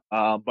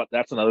 But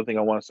that's another thing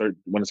I want to start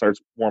when it starts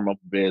warm up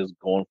a bit is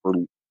going for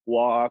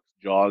walks,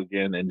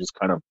 jogging, and just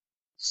kind of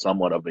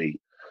somewhat of a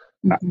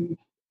Mhm.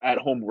 at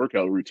home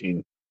workout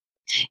routine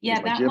because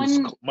Yeah, that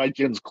one. my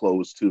gym's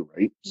closed too,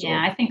 right?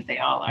 Yeah, So I think they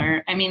all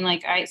are. I mean,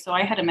 like I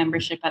had a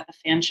membership at the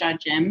Fanshawe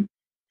gym.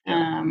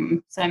 yeah,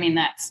 So I mean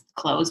that's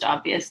closed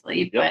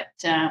obviously, yep,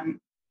 but so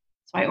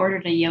I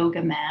ordered a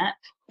yoga mat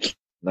and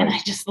I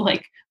nice, just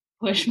like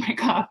push my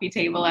coffee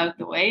table out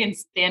the way and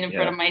stand in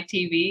front yeah. of my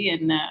TV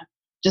and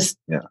just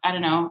Yeah. I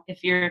don't know,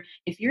 if you're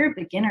a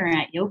beginner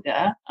at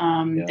yoga,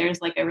 Yeah.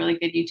 there's like a really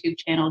good YouTube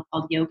channel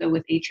called Yoga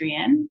with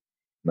Adrienne,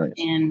 Nice.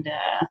 and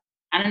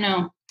I don't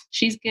know,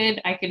 she's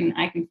good. I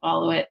can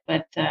follow it,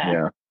 but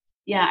Yeah.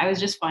 yeah, I was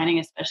just finding,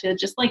 especially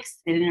just like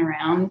sitting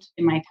around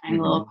in my tiny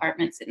little Mhm.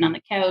 apartment, sitting on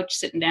the couch,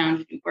 sitting down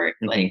to do work,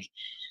 Mhm. like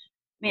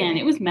man,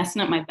 it was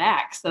messing up my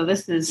back. So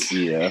this is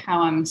Yeah.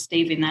 how I'm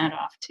staving that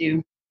off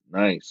too.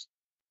 Nice.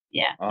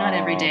 Yeah, not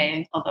every Um.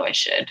 day, although I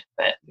should,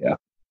 but Yeah.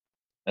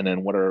 And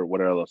then what are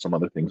some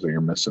other things that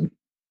you're missing?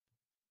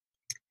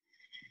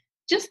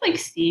 just like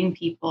seeing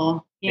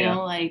people, Yeah.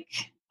 like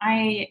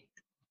I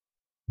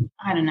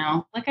don't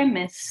know, like I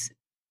miss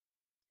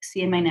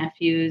seeing my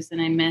nephews,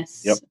 and I Yep.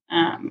 miss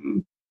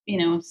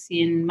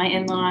seeing my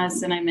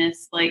in-laws, and I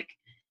miss like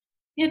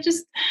yeah,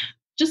 just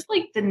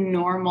like the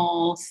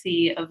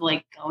normalcy of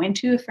like going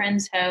to a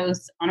friend's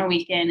house on a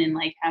weekend and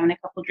like having a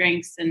couple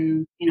drinks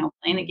and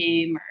playing a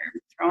game or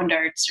throwing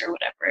darts or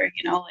whatever,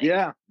 like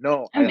Yeah.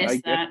 No, I I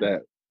miss get that.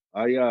 that.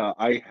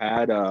 I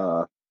had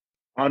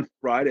on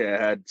Friday I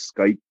had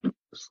Skype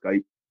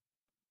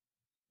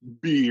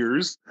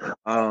beers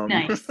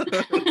Nice.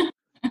 with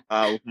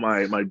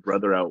my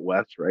brother out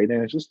west, right?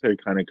 And it's just to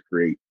kind of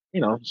create,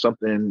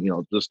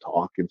 something, just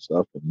talk and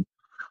stuff. And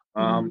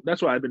Mhm.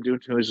 that's what I've been doing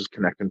too, is just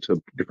connecting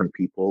to different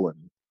people.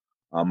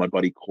 And my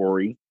buddy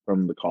Corey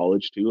from the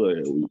college too.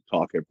 We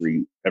talk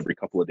every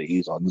couple of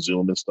days on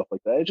Zoom and stuff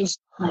like that. It just,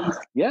 Nice.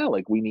 yeah,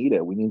 like we need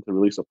it. We need to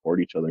really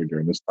support each other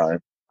during this time.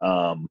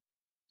 Um,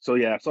 so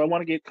yeah, so I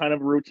want to get kind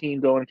of a routine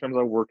going in terms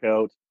of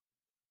workout.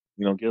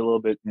 Get a little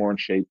bit more in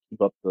shape,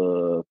 keep up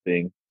the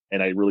thing.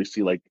 And I really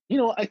see like,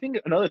 I think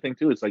another thing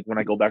too is like when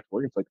I go back to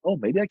work, it's like, oh,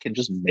 maybe I can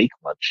just make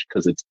lunch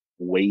because it's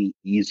way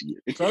easier.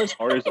 It's not as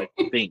hard as I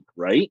think,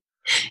 right?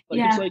 Like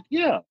it's Yeah, like,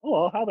 yeah, oh,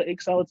 I'll have an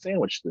egg salad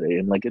sandwich today,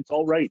 and like it's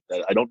all right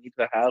that I don't need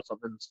to have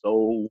something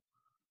so,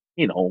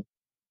 you know,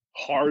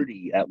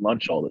 hearty at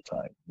lunch all the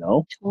time.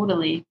 No,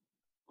 totally.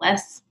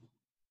 Less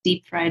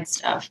deep fried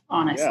stuff, yeah,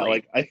 honestly.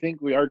 like I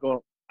think we are going.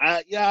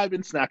 Yeah, I've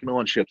been snacking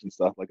on chips and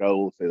stuff. Like I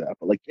will say that,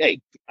 but like,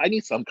 hey, I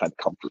need some kind of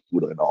comfort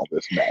food in all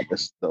this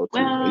madness, though, too,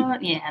 right?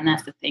 Well, yeah, and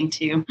that's the thing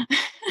too.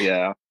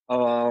 Yeah.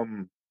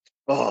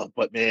 Oh,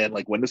 but man,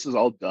 like when this is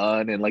all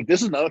done, and like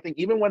this is another thing.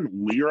 Even when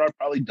we are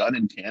probably done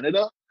in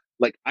Canada,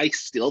 like I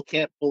still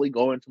can't fully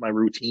go into my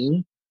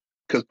routine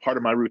because part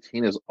of my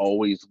routine is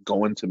always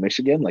going to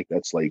Michigan. Like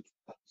that's like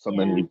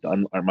something Yeah. we've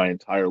done my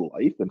entire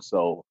life, and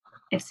so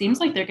It seems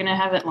like they're gonna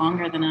have it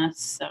longer than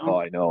us, oh, so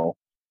I know.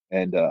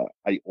 And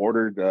I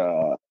ordered.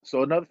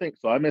 So another thing.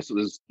 So I missed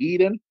was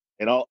Eden,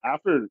 and I'll go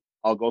through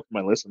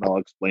my list and I'll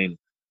explain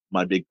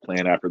my big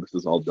plan after this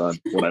is all done.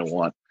 What I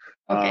want.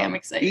 okay, I'm Eat,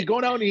 excited.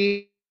 going out and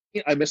eat.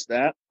 I missed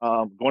that.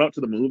 Going out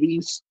to the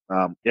movies.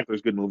 If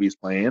there's good movies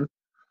playing.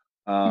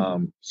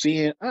 Mhm.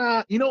 Seeing.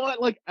 You know what?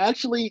 Like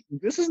actually,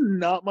 this is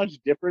not much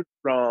different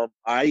from.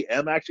 I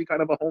am actually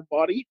kind of a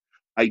homebody.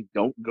 I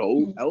don't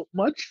go Mhm. out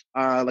much.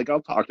 Like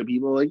I'll talk to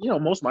people. Like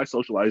most of my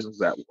socializing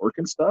is at work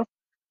and stuff.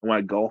 And when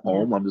I go Yeah.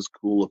 home, I'm just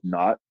cool if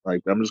not.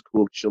 Like I'm just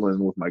cool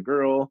chilling with my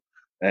girl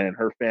and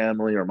her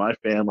family or my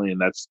family, and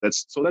that's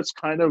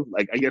kind of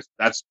like I guess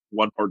that's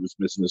one part that's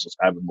missing is just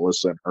having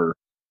Melissa and her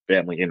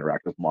family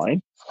interact with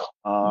mine.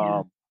 Yeah.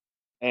 Um,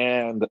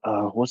 and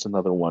what's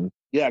another one?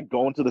 Yeah,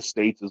 going to the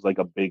States is like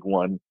a big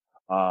one.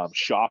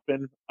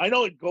 Shopping. I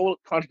know it go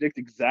contradict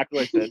exactly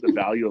what I said, the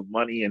value of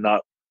money and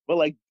not, but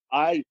like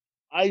I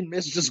I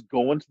miss just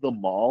going to the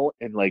mall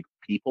and like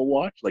people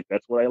watch. Like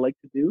that's what I like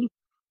to do.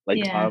 Like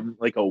Yeah. I'm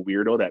like a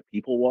weirdo that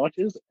people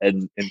watches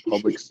and in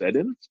public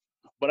settings,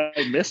 but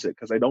I miss it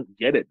because I don't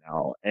get it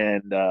now.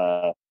 And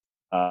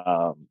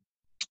um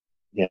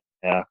yeah,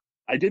 yeah.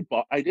 I did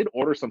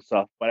order some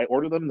stuff, but I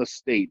ordered them in the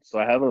States, so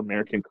I have an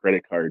American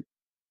credit card,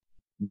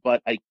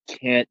 but I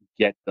can't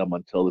get them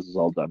until this is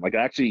all done. Like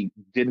I actually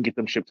didn't get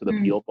them shipped to the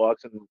Mm. PO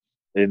box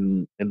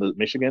in the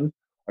Michigan.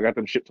 I got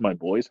them shipped to my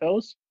boy's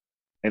house,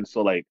 and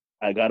so like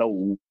I gotta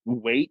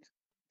wait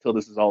till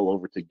this is all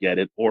over to get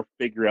it, or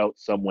figure out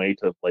some way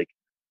to like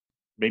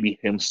maybe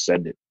him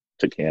send it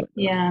to Canada.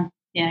 Yeah.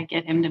 Yeah.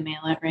 Get him to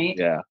mail it, right?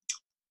 Yeah,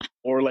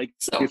 or like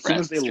So as soon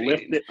as they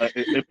lift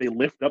frustrating. it, if they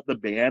lift up the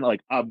ban,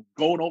 like I'm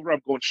going over,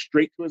 I'm going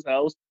straight to his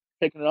house,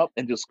 picking it up,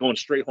 and just going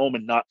straight home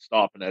and not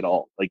stopping at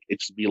all. Like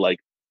it should be like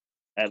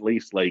at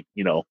least like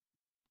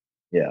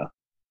yeah.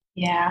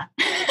 Yeah.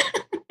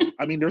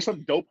 I mean, there's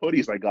some dope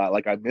hoodies I got.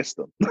 Like I missed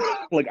them.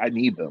 Like I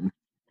need them.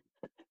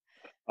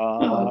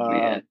 Oh Uh,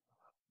 man.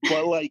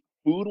 but like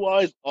food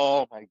wise,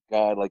 oh my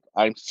god, like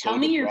I'm Tell so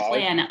me your deprived.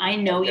 plan. I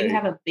know you Okay,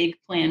 have a big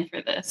plan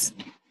for this.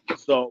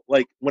 so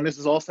like when this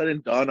is all said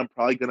and done, I'm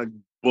probably gonna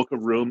book a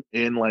room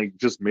in like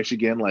just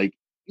Michigan, like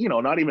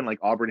not even like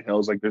Auburn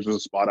Hills. Like there's just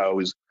a spot I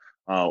always,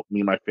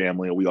 me and my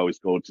family, we always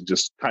go to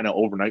just kind of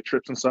overnight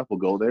trips and stuff. We'll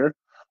go there.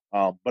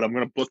 But I'm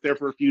gonna book there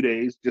for a few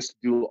days just to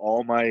do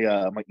all my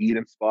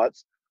eating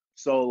spots.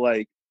 So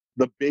like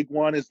the big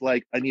one is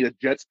like I need a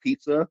Jets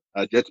Pizza.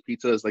 Jets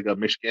Pizza is like a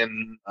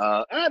Michigan.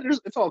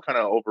 It's all kind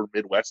of over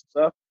Midwest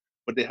stuff,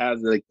 but they have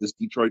like this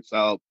Detroit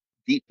style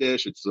deep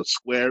dish. It's a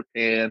square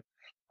pan.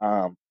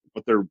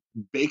 but their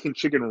bacon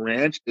chicken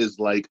ranch is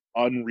like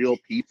unreal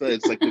pizza.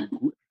 It's like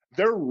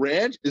their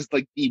ranch is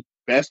like the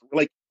best.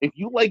 Like if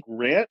you like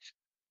ranch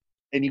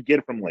and you get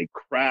it from like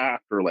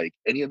Kraft or like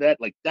any of that,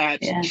 like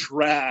that's Yeah.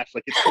 trash.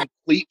 Like it's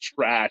complete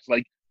trash.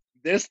 Like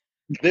this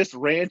this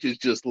ranch is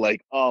just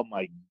like, oh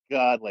my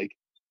god, like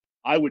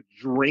I would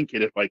drink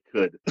it if I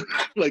could.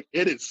 Like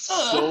it is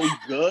so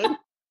good.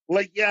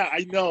 Like yeah,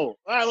 I know.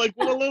 I like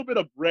with a little bit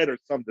of bread or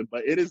something,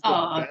 but it is the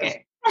Oh, best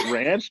okay.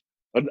 ranch.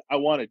 But I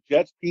want a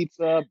Jets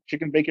pizza,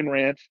 chicken bacon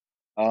ranch.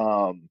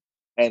 Um,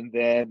 and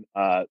then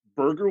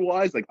burger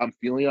wise, like I'm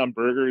feeling on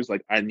burgers.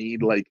 Like I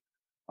need like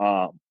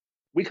um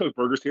we cook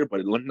burgers here,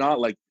 but not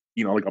like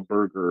like a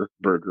burger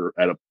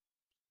at a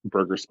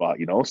burger spot,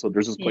 So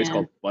there's this place Yeah.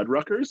 called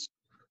Fuddruckers,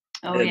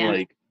 Oh, and yeah.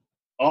 like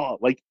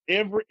like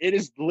it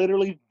is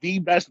literally the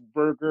best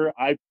burger.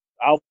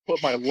 I'll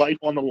put my life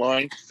on the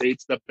line to say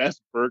it's the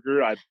best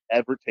burger I've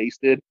ever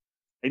tasted.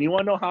 And you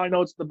want to know how I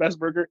know it's the best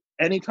burger?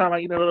 Anytime I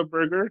eat another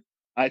burger,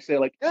 I say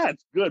like, yeah,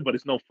 it's good, but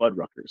it's no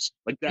Fuddruckers.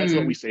 Like that's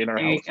what we Mm, say in our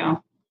there you household.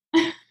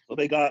 go. So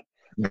they got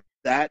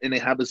that, and they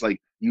have this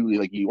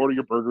you order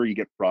your burger, you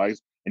get fries,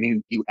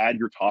 and you add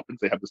your toppings.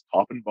 They have this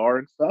topping bar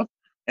and stuff.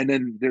 And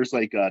then there's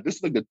like this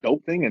is like the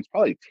dope thing, and it's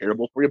probably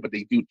terrible for you, but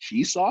they do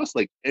cheese sauce,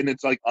 like, and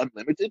it's like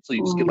unlimited. So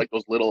you just get Ooh, like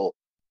those little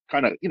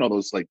kind of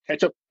those like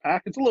ketchup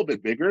pack. It's a little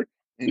bit bigger,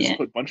 and you just yeah.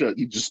 put a bunch of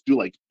you just do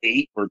like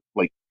 8 or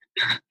like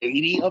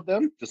 80 of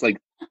them, just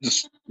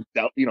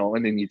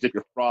and then you dip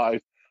your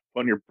fries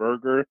on your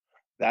burger.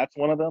 That's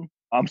one of them.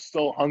 I'm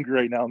so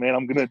hungry right now, man.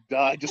 I'm gonna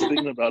die just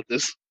thinking about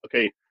this.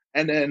 Okay,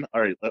 and then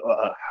all right,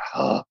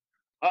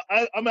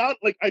 I'm out.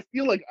 Like I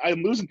feel like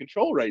I'm losing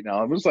control right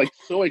now. I'm just like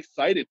so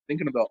excited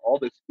thinking about all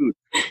this food.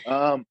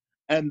 Um,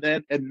 and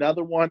then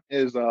another one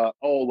is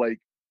like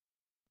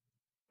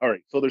all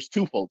right. So there's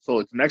twofold. So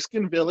it's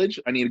Mexican Village.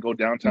 I need to go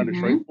downtown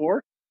Detroit Mm-hmm.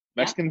 for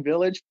Yeah. Mexican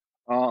Village.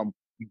 Um,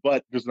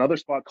 but there's another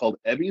spot called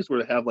Evi's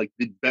where they have like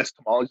the best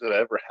tamales that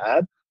I've ever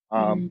had.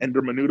 Mm. And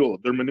their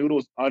menudo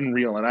is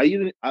unreal. And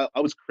I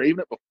was craving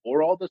it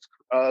before all this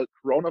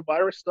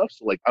coronavirus stuff.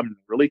 So like I'm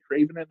really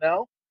craving it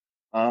now.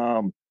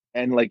 Um,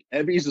 and like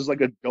Evi's is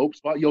like a dope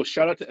spot. Yo,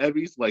 shout out to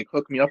Evi's. Like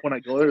hook me up when I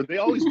go there. They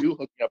always do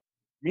hook me up.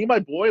 Me and my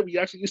boy, we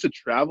actually used to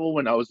travel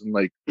when I was in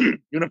like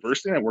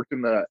university. And I worked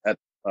at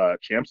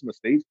Champs in the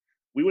States.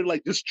 We would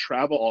like just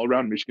travel all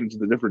around Michigan to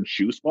the different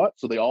shoe spots.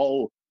 So they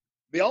all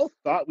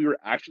thought we were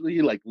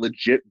actually like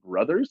legit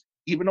brothers,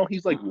 even though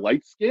he's like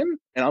light skinned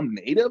and I'm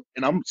native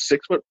and I'm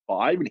 6'5"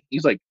 and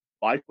he's like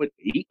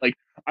 5'8". Like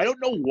I don't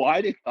know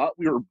why they thought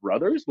we were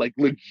brothers, like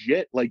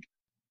legit, like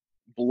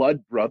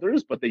blood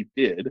brothers, but they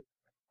did.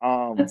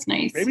 Um, That's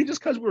nice. maybe just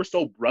because we were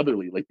so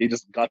brotherly, like they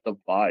just got the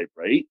vibe,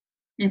 right?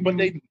 But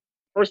Mm-hmm.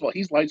 first of all,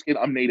 he's light skinned,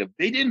 I'm native.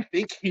 They didn't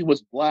think he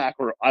was black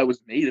or I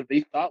was native.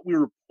 They thought we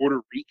were Puerto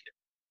Rican.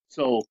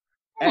 So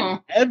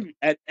at Oh,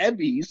 at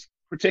Evie's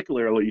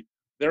particularly,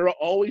 they're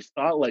always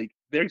thought like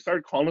they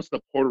started calling us the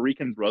Puerto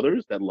Rican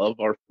brothers that love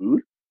our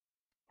food.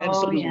 And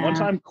so oh this one yeah.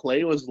 time,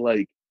 Clay was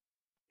like,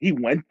 he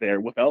went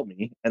there without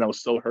me, and I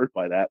was so hurt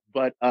by that.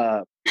 But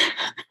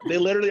they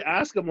literally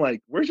ask him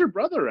like, "Where's your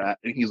brother at?"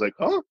 And he's like,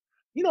 "Huh?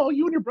 You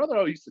and your brother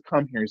always used to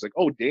come here." He's like,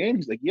 "Oh, Dan."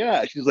 He's like,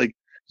 "Yeah." She's like,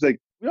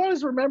 "We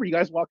always remember you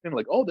guys walked in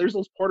like, oh, there's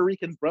those Puerto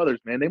Rican brothers,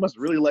 man. They must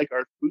really like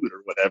our food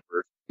or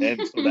whatever."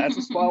 And so that's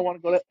the spot I want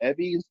to go to,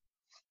 Evie's.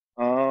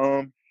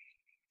 Um,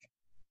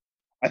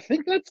 I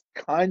think that's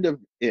kind of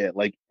it.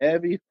 Like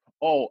Evie.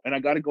 Oh, and I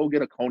got to go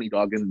get a Coney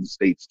dog in the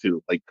States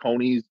too. Like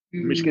Coney's,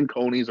 Mm. Michigan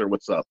Coney's, or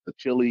what's up? The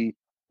chili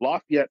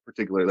Lafayette,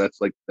 particular.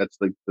 That's like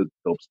the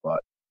dope spot.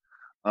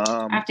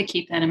 I Um, have to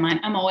keep that in mind.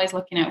 I'm always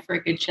looking out for a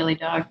good chili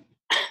dog.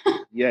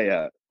 Yeah,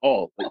 yeah.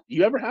 Oh, like,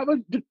 you ever have a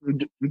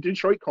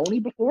Detroit Coney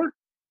before?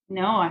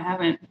 No, I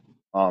haven't.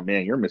 Oh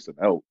man, you're missing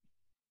out.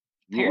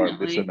 You are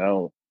missing Apparently.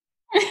 out.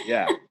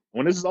 Yeah.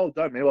 When this is all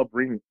done, maybe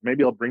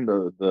I'll bring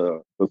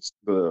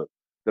the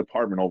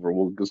department over.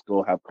 We'll just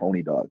go have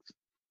Coney dogs.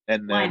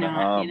 And Why then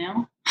not, you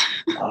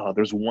know?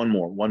 there's one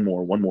more. What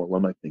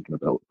am I thinking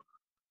about?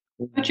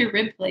 What's your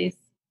rib place?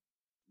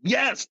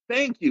 Yes,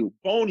 thank you.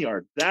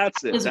 Boneyard.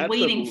 That's I it. was That's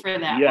waiting the for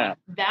that yeah. one.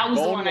 That was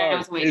the one I Boneyard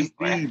was waiting is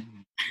for. the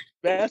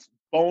best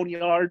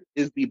Boneyard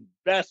is the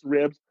best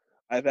ribs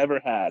I've ever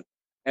had.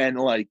 And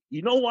like,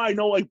 you know why I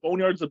know like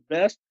Boneyard's the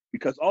best?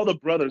 Because all the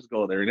brothers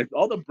go there. And if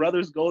all the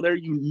brothers go there,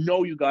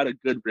 you got a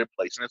good rib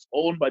place. And it's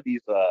owned by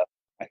these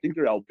I think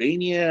they're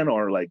Albanian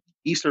or like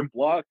Eastern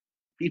Bloc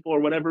people or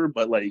whatever,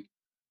 but like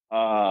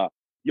uh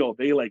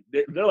they like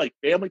they're like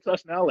family to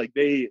us now. Like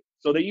they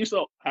used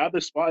to have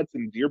the spots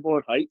in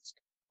Dearborn Heights,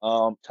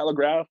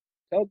 Telegraph,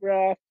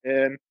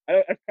 and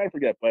I kind of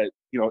forget, but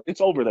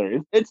it's over there.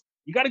 It's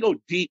you got to go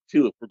deep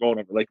too if we're going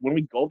over. Like when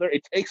we go there,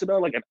 it takes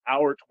about like an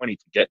hour 20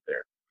 to get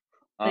there.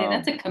 Say,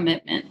 that's Um, a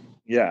commitment.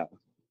 yeah,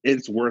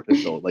 it's worth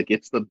it though. Like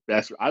it's the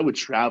best. I would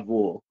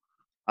travel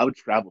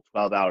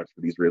 12 hours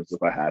for these ribs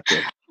if I had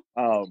to.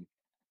 Um,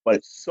 but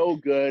it's so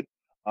good.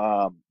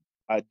 Um,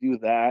 I do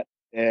that,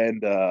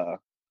 and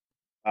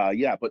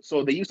yeah. But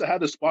so they used to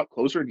have this spot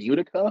closer in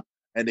Utica,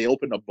 and they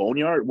opened a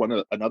Boneyard,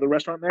 another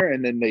restaurant there,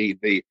 and then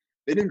they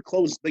they didn't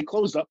close. They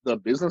closed up the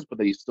business, but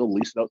they still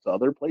leased it out to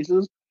other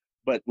places.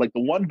 But like the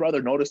one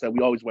brother noticed that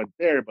we always went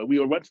there, but we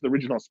went to the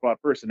original spot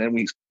first, and then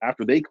we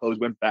after they closed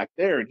went back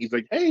there, and he's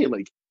like, "Hey,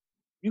 like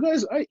you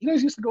guys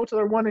used to go to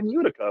the one in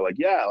Utica, like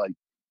yeah, like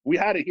we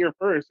had it here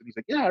first." And he's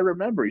like, "Yeah, I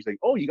remember." He's like,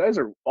 "Oh, you guys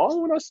are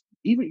following us?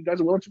 Even you guys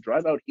are willing to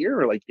drive out here?"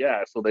 Or like,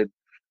 "Yeah." So then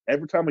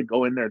every time we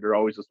go in there, they're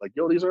always just like,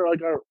 "Yo, these are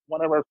like our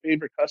one of our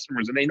favorite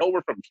customers," and they know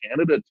we're from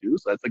Canada too,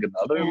 so that's like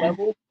another Yeah.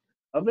 level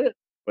of it.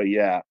 But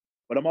yeah,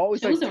 but I'm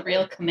always like, Shows a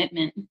real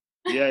commitment.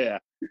 yeah, yeah.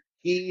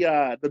 He,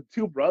 the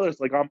two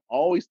brothers, like I'm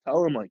always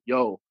telling him, like,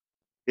 "Yo,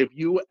 if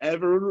you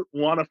ever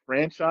want to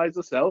franchise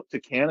us out to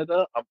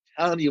Canada, I'm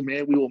telling you,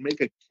 man, we will make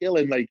a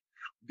killing. Like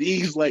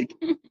these, like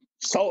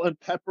salt and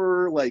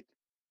pepper, like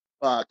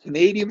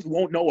Canadians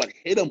won't know what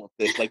hit them with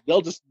this. Like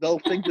they'll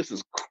think this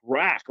is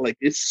crack. Like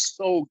it's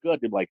so good.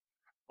 They're like,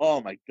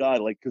 oh my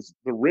god, like because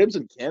the ribs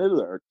in Canada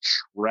are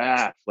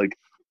trash. Like,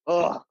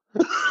 oh,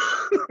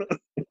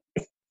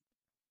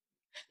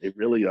 they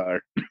really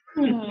are.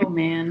 Oh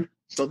man.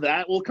 So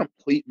that will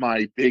complete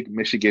my big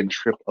Michigan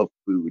trip of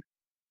food.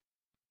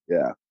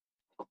 Yeah,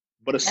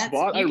 but a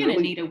spot I You're gonna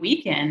really, need a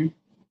weekend.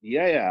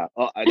 yeah,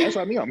 yeah. That's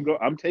what I mean.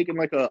 I'm taking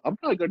like I'm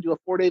probably gonna do a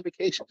 4-day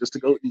vacation just to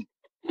go eat.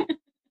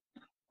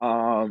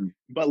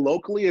 But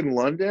locally in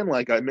London,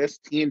 like I miss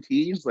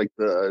T&T's, like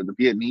the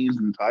Vietnamese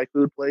and Thai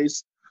food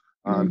place.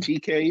 Mm.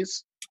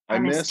 TK's, I I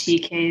miss miss.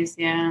 TK's,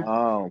 yeah.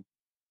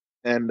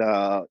 And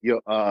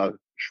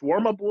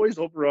Shawarma Boys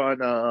over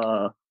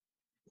on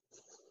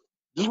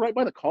just right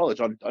by the college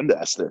on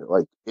Dundas there.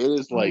 Like it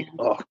is Oh like,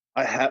 yeah.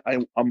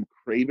 oh, I'm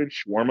craving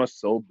shawarma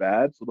so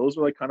bad. So those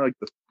are like kind of like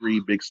the three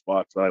big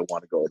spots that I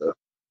want to go to.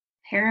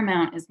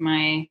 Paramount is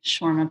my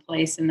shawarma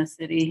place in the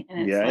city,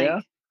 and it's Yeah, like,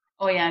 yeah,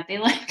 oh yeah, they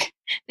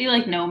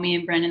like know me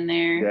and Brennan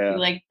there. We yeah.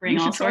 like You bring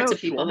all should try sorts out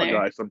of people shawarma there.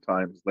 guy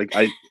sometimes. Like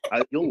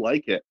you'll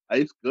like it.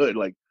 It's good.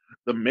 Like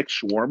the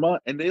mixed shawarma,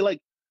 and they like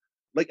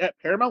at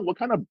Paramount. What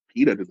kind of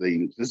pita do they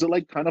use? Is it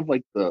like kind of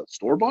like the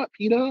store bought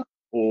pita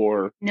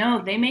or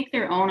No, they make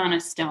their own on a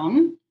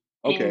stone,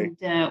 okay?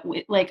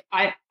 and like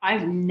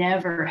I've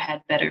never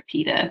had better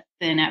pita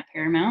than at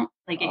Paramount.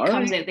 Like it All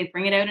comes right, out, they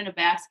bring it out in a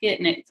basket,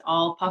 and it's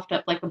all puffed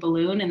up like a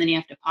balloon, and then you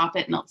have to pop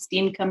it, and all the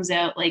steam comes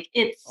out. Like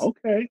it's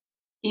okay.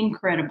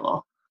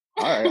 incredible.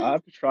 All right, I'll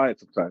have to try it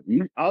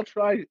sometime. I'll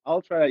try.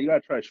 I'll try that. You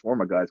gotta try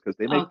shawarma guys because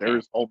they make Okay,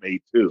 theirs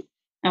homemade too.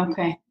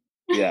 okay.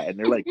 Yeah, and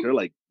they're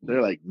like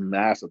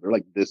massive. They're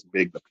like this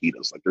big. The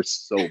pitas, like they're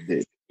so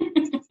big.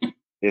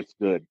 It's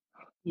good.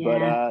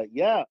 But Yeah,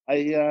 yeah,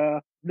 I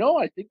no,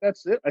 I think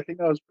that's it. I think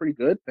that was pretty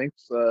good.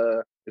 Thanks.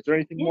 Is there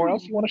anything more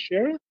else yeah. you want to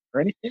share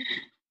or anything?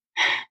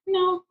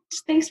 No,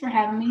 just thanks for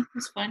having me. It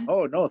was fun.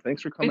 Oh no,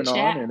 thanks for Good coming on,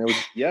 chat. and it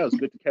was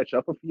good to catch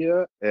up with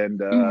you. And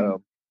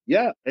Mhm.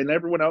 yeah, and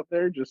everyone out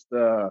there, just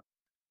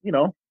you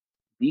know,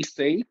 be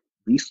safe,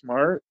 be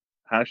smart.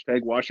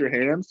 Hashtag wash your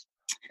hands.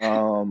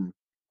 Um,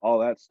 all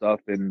that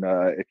stuff. And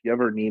if you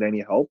ever need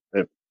any help,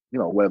 if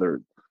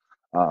whether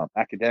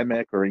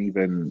academic or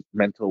even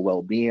mental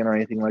well-being or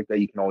anything like that,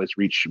 you can always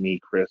reach me,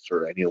 Chris,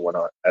 or anyone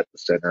at the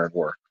center, and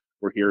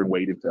we're here and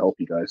waiting to help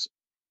you guys.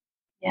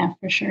 Yeah,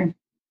 for sure.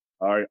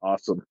 All right,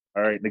 awesome.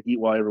 All right, Nagit,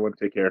 well, everyone,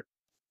 take care.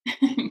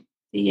 See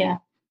ya.